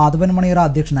പ്രസിഡന്റ് മാധവൻ മണിയറ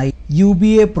അധ്യക്ഷനായി.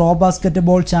 UBA pro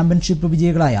basketball championship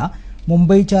വിജയികളായ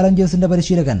Mumbai ചാലഞ്ചേഴ്സിന്റെ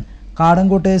പരിശീലകൻ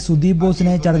കാടങ്കോട്ടെ സുദീപ്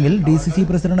ബോസിനെ ചടങ്ങിൽ DCC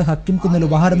പ്രസിഡന്റ് ഹക്കിം കുന്നിൽ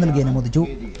ഉപഹാരം നൽകി അനുമോദിച്ചു.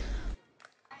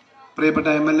 പ്രിയപ്പെട്ട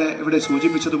MLA ഇവിടെ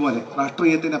സൂചിപ്പിച്ചതുപോലെ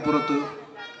രാഷ്ട്രീയത്തിനപ്പുറത്ത്,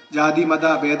 ജാതി മത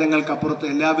ഭേദങ്ങൾക്കപ്പുറത്ത്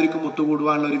എല്ലാവർക്കും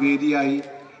ഒത്തുകൂടുവാനുള്ള ഒരു വേദിയായി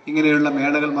ഇങ്ങനെയുള്ള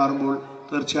മേളകൾ മാറുമ്പോൾ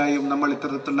തീർച്ചയായും നമ്മൾ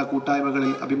ഇത്തരത്തിലുള്ള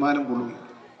കൂട്ടായ്മകളിൽ അഭിമാനം കൊള്ളുകയും.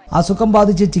 അസുഖം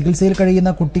ബാധിച്ച് ചികിത്സയിൽ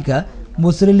കഴിയുന്ന കുട്ടിക്ക്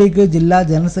മുസ്ലിം ലീഗ് ജില്ലാ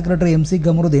ജനറൽ സെക്രട്ടറി MC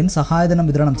ഗമറുദ്ദീൻ സഹായധനം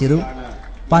വിതരണം ചെയ്തു.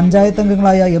 പഞ്ചായത്ത്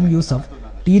അംഗങ്ങളായ M Yusuf,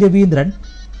 T Raveendran,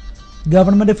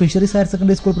 government fisheries higher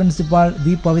secondary school principal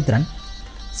V Pavithran,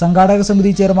 സംഘാടക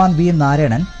സമിതി chairman V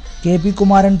Narayanan, KP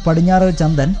Kumaran, പടിഞ്ഞാറ്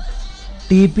Chandan,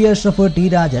 TP Ashraf, T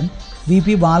Rajan, VP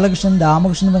Balakrishnan,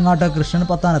 Ramakrishnan Vengattu, Krishnan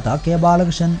Pathanath, K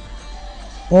Balakrishnan,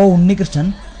 O Unnikrishnan,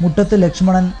 മുട്ടത്ത്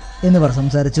ലക്ഷ്മണൻ എന്നിവർ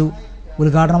സംസാരിച്ചു.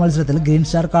 ഉദ്ഘാടന മത്സരത്തിൽ ഗ്രീൻ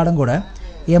സ്റ്റാർ കാടങ്കോട്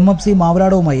MFC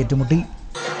മാവലാടവുമായി ഏറ്റുമുട്ടി.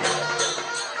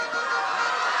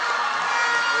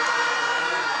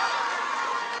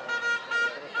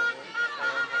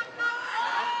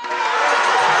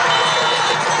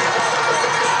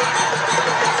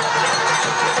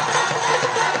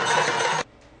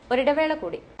 ഒരിടവേള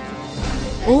കൂടി.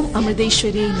 Om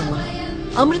Amriteshwari Namah.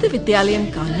 Amrita Vidyalayam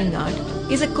Kanyanad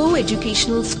is a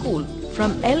co-educational school from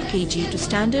LKG to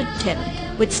Standard 10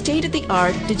 with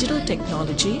state-of-the-art digital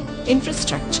technology,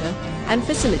 infrastructure and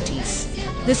facilities.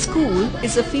 The school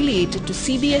is affiliated to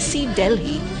CBSE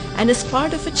Delhi and is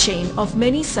part of a chain of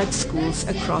many such schools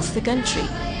across the country.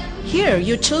 Here,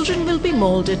 your children will be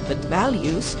molded with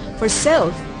values for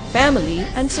self, family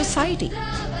and society.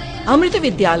 Amrita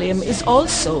Vidyalayam is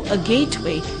also a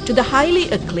gateway to the highly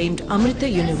acclaimed Amrita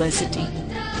University.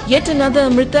 Yet another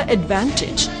Amrita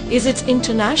advantage is its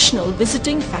international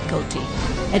visiting faculty.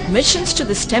 Admissions to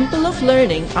this temple of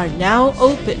learning are now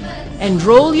open.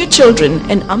 Enroll your children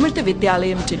in Amrita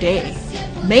Vidyalayam today.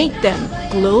 Make them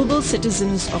global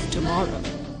citizens of tomorrow.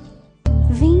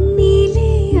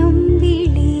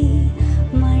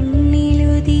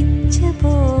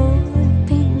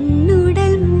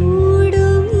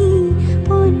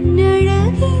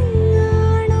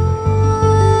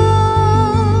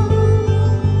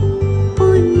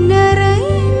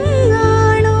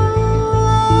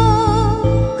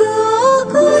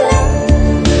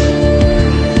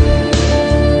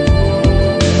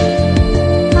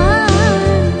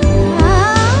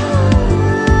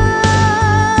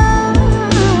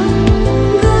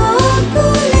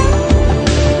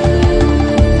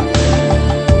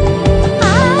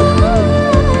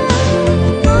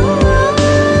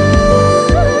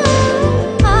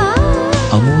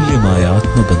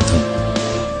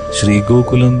 Shri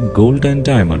Gokulam gold and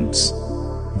diamonds,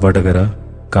 Vadakara,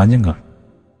 Kanhangad.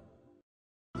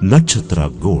 നക്ഷത്ര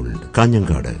gold,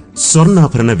 Kanhangad.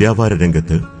 സ്വർണ്ണാഭരണ വ്യാപാര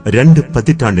രംഗത്ത് 2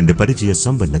 പതിറ്റാണ്ടിന്റെ പരിചയ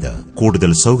സമ്പന്നത.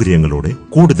 കൂടുതൽ സൗകര്യങ്ങളോടെ,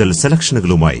 കൂടുതൽ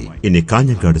സെലക്ഷനുകളുമായി ഇനി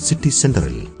Kanhangad city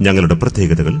സെന്ററിൽ. ഞങ്ങളുടെ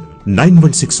പ്രത്യേകതകൾ: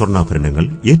 916 സ്വർണ്ണാഭരണങ്ങൾ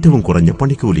ഏറ്റവും കുറഞ്ഞ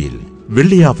പണിക്കൂലിയിൽ.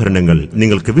 വെള്ളിയാഭരണങ്ങൾ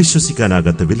നിങ്ങൾക്ക്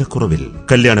വിശ്വസിക്കാനാകാത്ത വിലക്കുറവിൽ.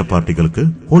 കല്യാണ പാർട്ടികൾക്ക്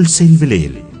ഹോൾസെയിൽ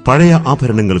വിലയിൽ. പഴയ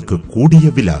ആഭരണങ്ങൾക്ക് കൂടിയ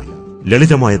വില.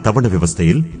 ലളിതമായ തവണ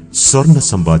വ്യവസ്ഥയിൽ സ്വർണ്ണ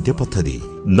സമ്പാദ്യ പദ്ധതി.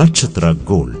 നക്ഷത്ര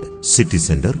gold, city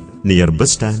centre, near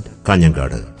bus stand,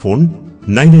 Kanhangad. Phone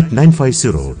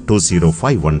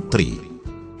 9895020513.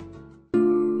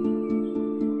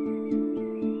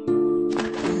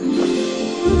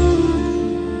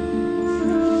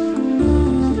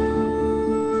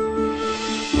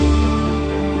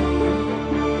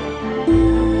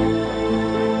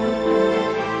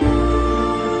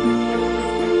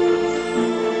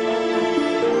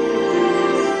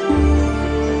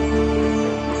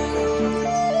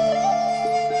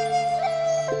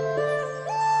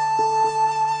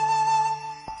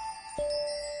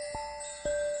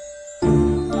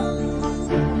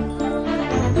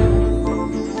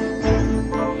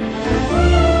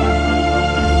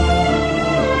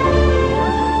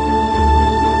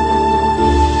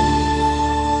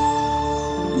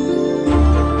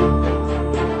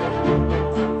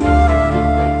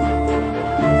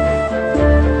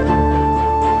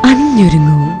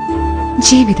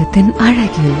 ജീവിതത്തിൻ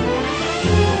അഴകിൽ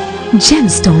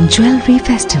gemstone jewellery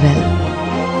festival,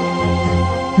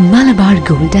 Malabar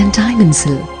gold and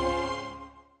ഡയമണ്ട്സിൽ.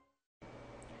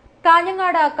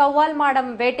 കാഞ്ഞങ്ങാട് കവ്വാൽമാടം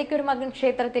വേട്ടയ്ക്കൊരുമകൻ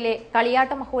ക്ഷേത്രത്തിലെ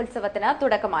കളിയാട്ട മഹോത്സവത്തിന്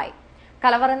തുടക്കമായി.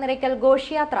 കലവറ നിറയ്ക്കൽ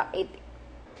ഘോഷയാത്ര എത്തി.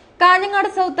 കാഞ്ഞങ്ങാട്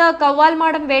സൗത്ത്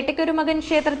കവ്വാൽമാടം വേട്ടയ്ക്കൊരുമകൻ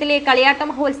ക്ഷേത്രത്തിലെ കളിയാട്ട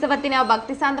മഹോത്സവത്തിന്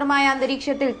ഭക്തിസാന്ദ്രമായ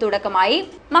അന്തരീക്ഷത്തിൽ തുടക്കമായി.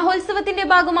 മഹോത്സവത്തിന്റെ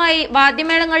ഭാഗമായി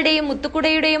വാദ്യമേളങ്ങളുടെയും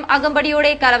മുത്തുക്കുടയുടെയും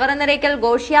അകമ്പടിയോടെ കലവറ നിറയ്ക്കൽ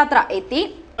ഘോഷയാത്ര എത്തി.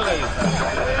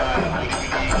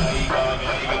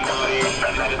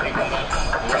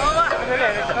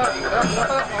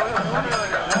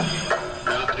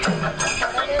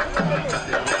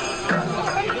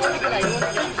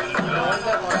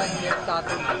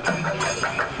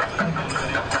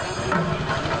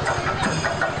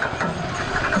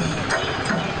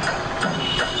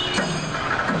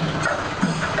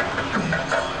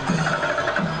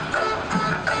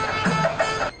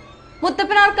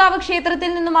 മുത്തപ്പനാർക്കാവ് ക്ഷേത്രത്തിൽ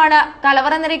നിന്നുമാണ്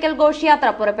കലവറ നിറയ്ക്കൽ ഘോഷയാത്ര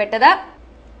പുറപ്പെട്ടത്.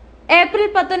 ഏപ്രിൽ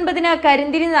 19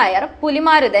 കരിന്തിരി നായർ,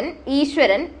 പുലിമാരുതൻ,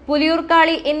 ഈശ്വരൻ,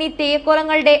 പുലിയൂർക്കാളി എന്നീ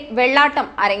തെയ്യക്കോലങ്ങളുടെ വെള്ളാട്ടം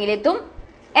അരങ്ങിലെത്തും.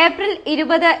 ഏപ്രിൽ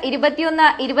 20, 21,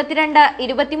 22,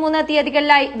 23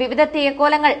 തീയതികളിലായി വിവിധ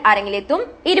തെയ്യക്കോലങ്ങൾ അരങ്ങിലെത്തും.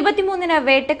 23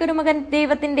 വേട്ടക്കുരുമകൻ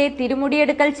ദൈവത്തിന്റെ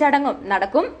തിരുമുടിയെടുക്കൽ ചടങ്ങും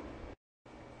നടക്കും.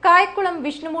 കായക്കുളം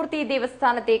വിഷ്ണുമൂർത്തി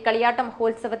ദേവസ്ഥാനത്തെ കളിയാട്ട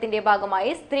മഹോത്സവത്തിന്റെ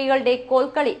ഭാഗമായി സ്ത്രീകളുടെ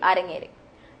കോൽക്കളി അരങ്ങേറി.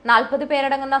 40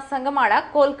 പേരടങ്ങുന്ന സംഘമാണ്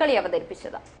കോൽക്കളി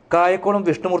അവതരിപ്പിച്ചത്. കായക്കുളം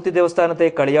വിഷ്ണുമൂർത്തി ദേവസ്ഥാനത്തെ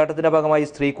കളിയാട്ടത്തിന്റെ ഭാഗമായി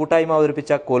സ്ത്രീ കൂട്ടായ്മ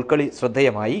അവതരിപ്പിച്ച കോൽക്കളി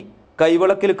ശ്രദ്ധേയമായി.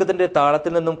 കൈവളക്കിലുക്കത്തിന്റെ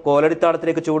താളത്തിൽ നിന്നും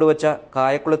കോലടിത്താളത്തിലേക്ക് ചുവടുവെച്ച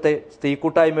കായക്കുളത്തെ സ്ത്രീ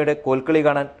കൂട്ടായ്മയുടെ കോൽക്കളി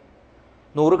കാണാൻ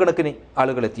നൂറുകണക്കിന്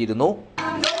ആളുകൾ എത്തിയിരുന്നു.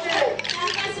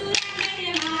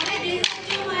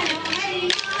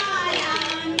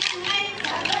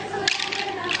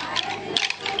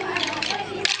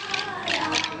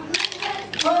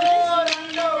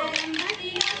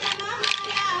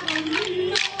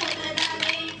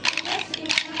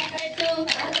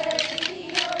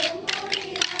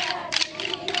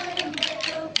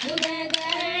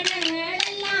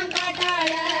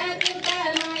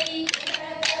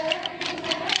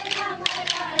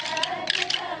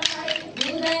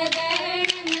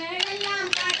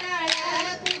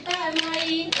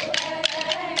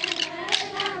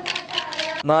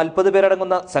 നാൽപ്പത്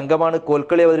പേരടങ്ങുന്ന സംഘമാണ്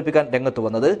കോൽക്കളി അവതരിപ്പിക്കാൻ രംഗത്തു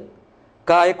വന്നത്.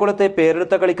 കായക്കുളത്തെ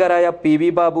പേരെടുത്ത കളിക്കാരായ PV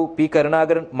Babu, P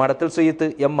Karunakaran, മടത്തിൽ Sreeth,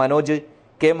 M Manoj,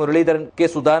 K Muraleedharan, K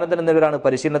സുധാനന്ദൻ എന്നിവരാണ്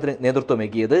പരിശീലനത്തിന്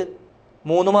നേതൃത്വമേകിയത്.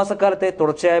 3 മാസക്കാലത്തെ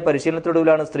തുടർച്ചയായ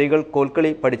പരിശീലനത്തിനൊടുവിലാണ് സ്ത്രീകൾ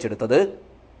Kolkali പഠിച്ചെടുത്തത്.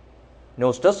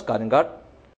 News desk Kanhangad.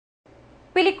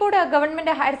 Pilicode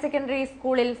government higher secondary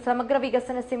സ്കൂളിൽ സമഗ്ര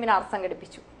വികസന സെമിനാർ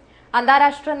സംഘടിപ്പിച്ചു.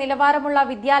 അന്താരാഷ്ട്ര നിലവാരമുള്ള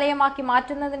വിദ്യാലയമാക്കി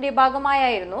മാറ്റുന്നതിന്റെ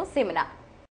ഭാഗമായായിരുന്നു സെമിനാർ.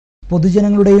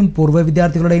 പൊതുജനങ്ങളുടെയും പൂർവ്വ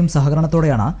വിദ്യാർത്ഥികളുടെയും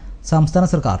സഹകരണത്തോടെയാണ് സംസ്ഥാന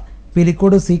സർക്കാർ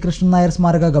പിലിക്കോട് C കൃഷ്ണൻ നായർ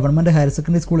സ്മാരക ഗവൺമെന്റ് ഹയർ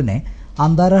സെക്കൻഡറി സ്കൂളിനെ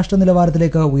അന്താരാഷ്ട്ര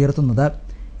നിലവാരത്തിലേക്ക് ഉയർത്തുന്നത്.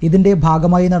 ഇതിന്റെ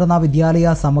ഭാഗമായി നടന്ന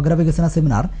വിദ്യാലയ സമഗ്ര വികസന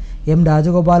സെമിനാർ M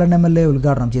രാജഗോപാലൻ MLA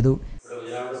ഉദ്ഘാടനം ചെയ്തു.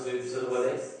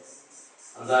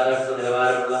 അന്താരാഷ്ട്ര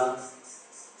നിലവാരമുള്ള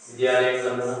വിദ്യാലയങ്ങൾ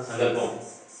എന്ന സങ്കല്പം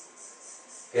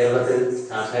കേരളത്തിൽ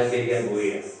സാക്ഷാത്കരിക്കാൻ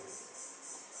പോവുകയാണ്.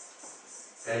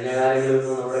 കഴിഞ്ഞ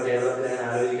കാലങ്ങളിലൊന്നും നമ്മുടെ കേരളത്തിൽ അങ്ങനെ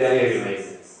ആലോചിക്കാനേ കഴിയുമായിരുന്നു.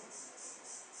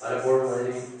 പലപ്പോഴും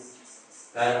അതിന്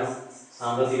കാരണം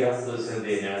സാമ്പത്തിക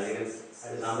പ്രതിസന്ധി തന്നെയാണ്, അല്ലെങ്കിൽ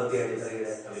അത് സാമ്പത്തിക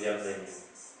അടിത്തറയുടെ അപര്യാപ്തത തന്നെയാണ്.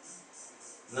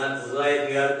 എന്നാൽ പുതുതായി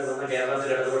അധികാരത്തിൽ വന്ന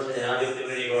കേരളത്തിലെ ഇടതുപക്ഷ ജനാധിപത്യ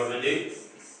മുന്നണി ഗവൺമെന്റ്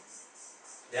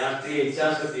രാഷ്ട്രീയ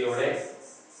ഇച്ഛാശക്തിയോടെ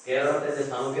കേരളത്തിന്റെ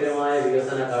സമഗ്രമായ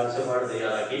വികസന കാഴ്ചപ്പാട്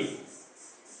തയ്യാറാക്കി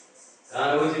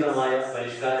കാലോചിതമായ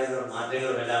പരിഷ്കാരങ്ങളും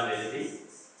മാറ്റങ്ങളും എല്ലാം വരുത്തി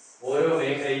ഓരോ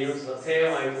മേഖലയിലും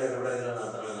ശ്രദ്ധേയമായിട്ടുള്ള ഇടപെടലുകൾ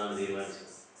നടത്തണമെന്നാണ് തീരുമാനിച്ചത്.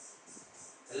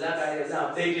 എല്ലാ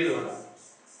അപ്ഡേറ്റ് ചെയ്തുകൊണ്ടാണ്.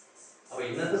 അപ്പൊ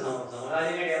ഇന്നത്തെ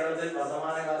സമകാലിക കേരളത്തിൽ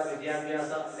വർത്തമാനകാല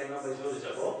വിദ്യാഭ്യാസ രംഗം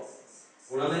പരിശോധിച്ചപ്പോൾ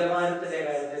ഗുണനിലവാരത്തിന്റെ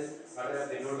കാര്യത്തിൽ വളരെ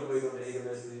പിന്നോട്ട്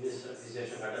പോയിക്കൊണ്ടിരിക്കുന്ന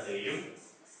സ്ഥിതിവിശേഷം കണ്ടെത്തുകയും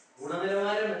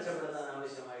ഗുണനിലവാരം മെച്ചപ്പെടുത്താൻ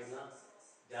ആവശ്യമായിട്ടുള്ള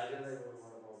ജാഗ്രതയോടുകൂടി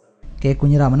പ്രവർത്തനം. K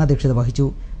കുഞ്ഞിരാമൻ അധ്യക്ഷത വഹിച്ചു.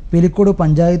 Pilicode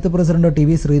panchayat president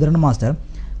TV Sreedharan master,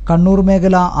 Kannur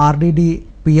മേഖല RDD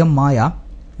PM മായ,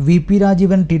 VP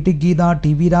Rajeevan, TT Geetha,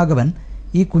 TV Raghavan,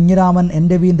 E Kunhiraman, N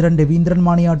Raveendran, Raveendran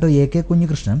Maniyat, AK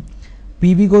Kunhikrishnan,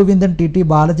 PV Govindan, TT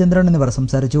Balachandran എന്നിവർ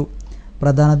സംസാരിച്ചു.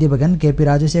 പ്രധാനാധ്യാപകൻ KP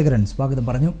രാജശേഖരൻ സ്വാഗതം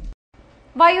പറഞ്ഞു.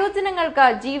 വയോജനങ്ങൾക്ക്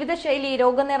ജീവിതശൈലി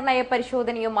രോഗനിർണയ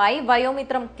പരിശോധനയുമായി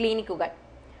വയോമിത്രം ക്ലിനിക്കുകൾ.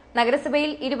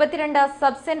 നഗരസഭയിൽ 22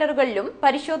 സബ് സെന്ററുകളിലും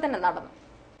പരിശോധന നടന്നു.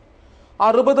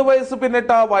 60 വയസ്സ്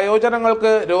പിന്നിട്ട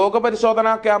വയോജനങ്ങൾക്ക്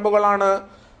രോഗപരിശോധനാ ക്യാമ്പുകളാണ്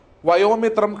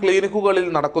വയോമിത്രം ക്ലിനിക്കുകളിൽ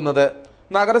നടക്കുന്നത്.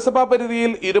 നഗരസഭാ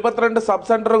പരിധിയിൽ 22 സബ്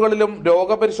സെന്ററുകളിലും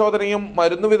രോഗപരിശോധനയും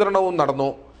മരുന്നു വിതരണവും നടന്നു.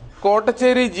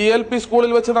 കോട്ടച്ചേരി GLP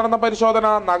സ്കൂളിൽ വെച്ച് നടന്ന പരിശോധന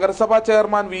നഗരസഭാ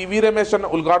ചെയർമാൻ VV രമേശൻ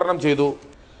ഉദ്ഘാടനം ചെയ്തു.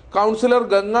 കൗൺസിലർ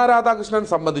ഗംഗാ രാധാകൃഷ്ണൻ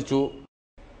സംബന്ധിച്ചു.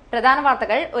 പ്രധാന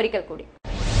വാർത്തകൾ ഒരിക്കൽ കൂടി.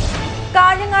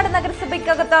 കാഞ്ഞങ്ങാട്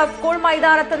നഗരസഭയ്ക്കകത്ത് സ്കൂൾ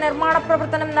മൈതാനത്ത് നിർമ്മാണ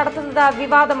പ്രവർത്തനം നടത്തുന്നത്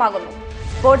വിവാദമാകുന്നു.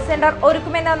 സ്പോർട്സ് സെന്റർ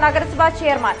ഒരുക്കുമെന്ന് നഗരസഭാ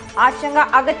ചെയർമാൻ. ആശങ്ക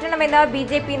അകറ്റണമെന്ന്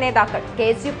BJP നേതാക്കൾ.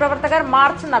 KSU പ്രവർത്തകർ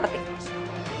മാർച്ച് നടത്തി.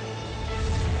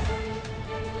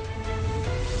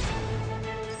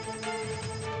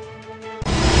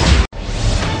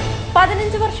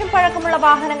 വർഷം പഴക്കമുള്ള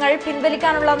വാഹനങ്ങൾ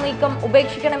പിൻവലിക്കാനുള്ള നീക്കം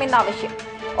ഉപേക്ഷിക്കണമെന്ന ആവശ്യം.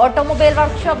 ഓട്ടോമൊബൈൽ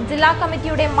വർക്ക്ഷോപ്പ് ജില്ലാ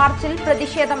കമ്മിറ്റിയുടെ മാർച്ചിൽ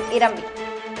പ്രതിഷേധം ഇരമ്പി.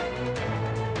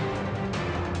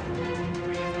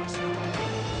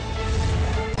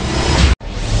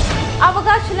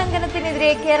 അവകാശ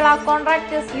ലംഘനത്തിനെതിരെ കേരള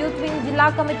കോൺട്രാക്ടേഴ്സ് യൂത്ത് വിംഗ് ജില്ലാ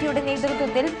കമ്മിറ്റിയുടെ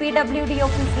നേതൃത്വത്തിൽ PWD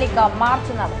ഓഫീസിലേക്ക്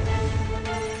മാർച്ച് നടത്തി.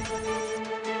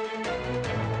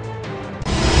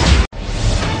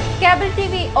 കേബിൾ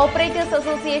TV ഓപ്പറേറ്റേഴ്സ്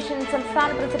അസോസിയേഷൻ സംസ്ഥാന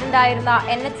പ്രസിഡന്റായിരുന്ന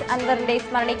NH അൻവറിന്റെ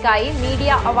സ്മരണയ്ക്കായി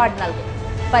മീഡിയ അവാർഡ് നൽകും.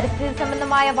 പരിസ്ഥിതി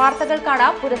സംബന്ധമായ വാർത്തകൾക്കാണ്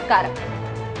പുരസ്കാരം.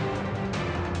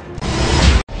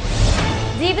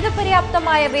 ജീവിത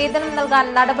പര്യാപ്തമായ വേതനം നൽകാൻ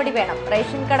നടപടി വേണം.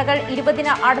 റേഷൻ കടകൾ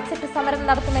 20-ന് അടച്ചിട്ട് സമരം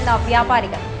നടത്തുമെന്ന്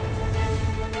വ്യാപാരികൾ.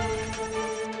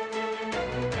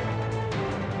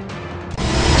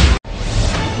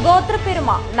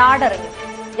 ഗോത്രപ്പെരുമ നാടറിഞ്ഞു.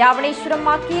 രാവണേശ്വരം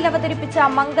മാക്കിയിൽ അവതരിപ്പിച്ച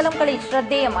മംഗലം കളി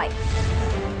ശ്രദ്ധേയമായി.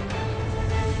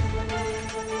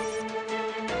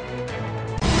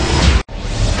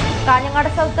 കാഞ്ഞങ്ങാട്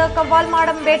സൗത്ത്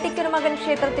കവ്വാൽമാടം വേട്ടിക്കരുമകൻ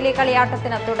ക്ഷേത്രത്തിലെ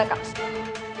കളിയാട്ടത്തിന് തുടക്കം.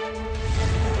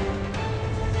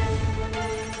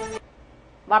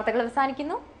 വാർത്തകൾ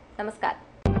അവസാനിക്കുന്നു. നമസ്കാരം.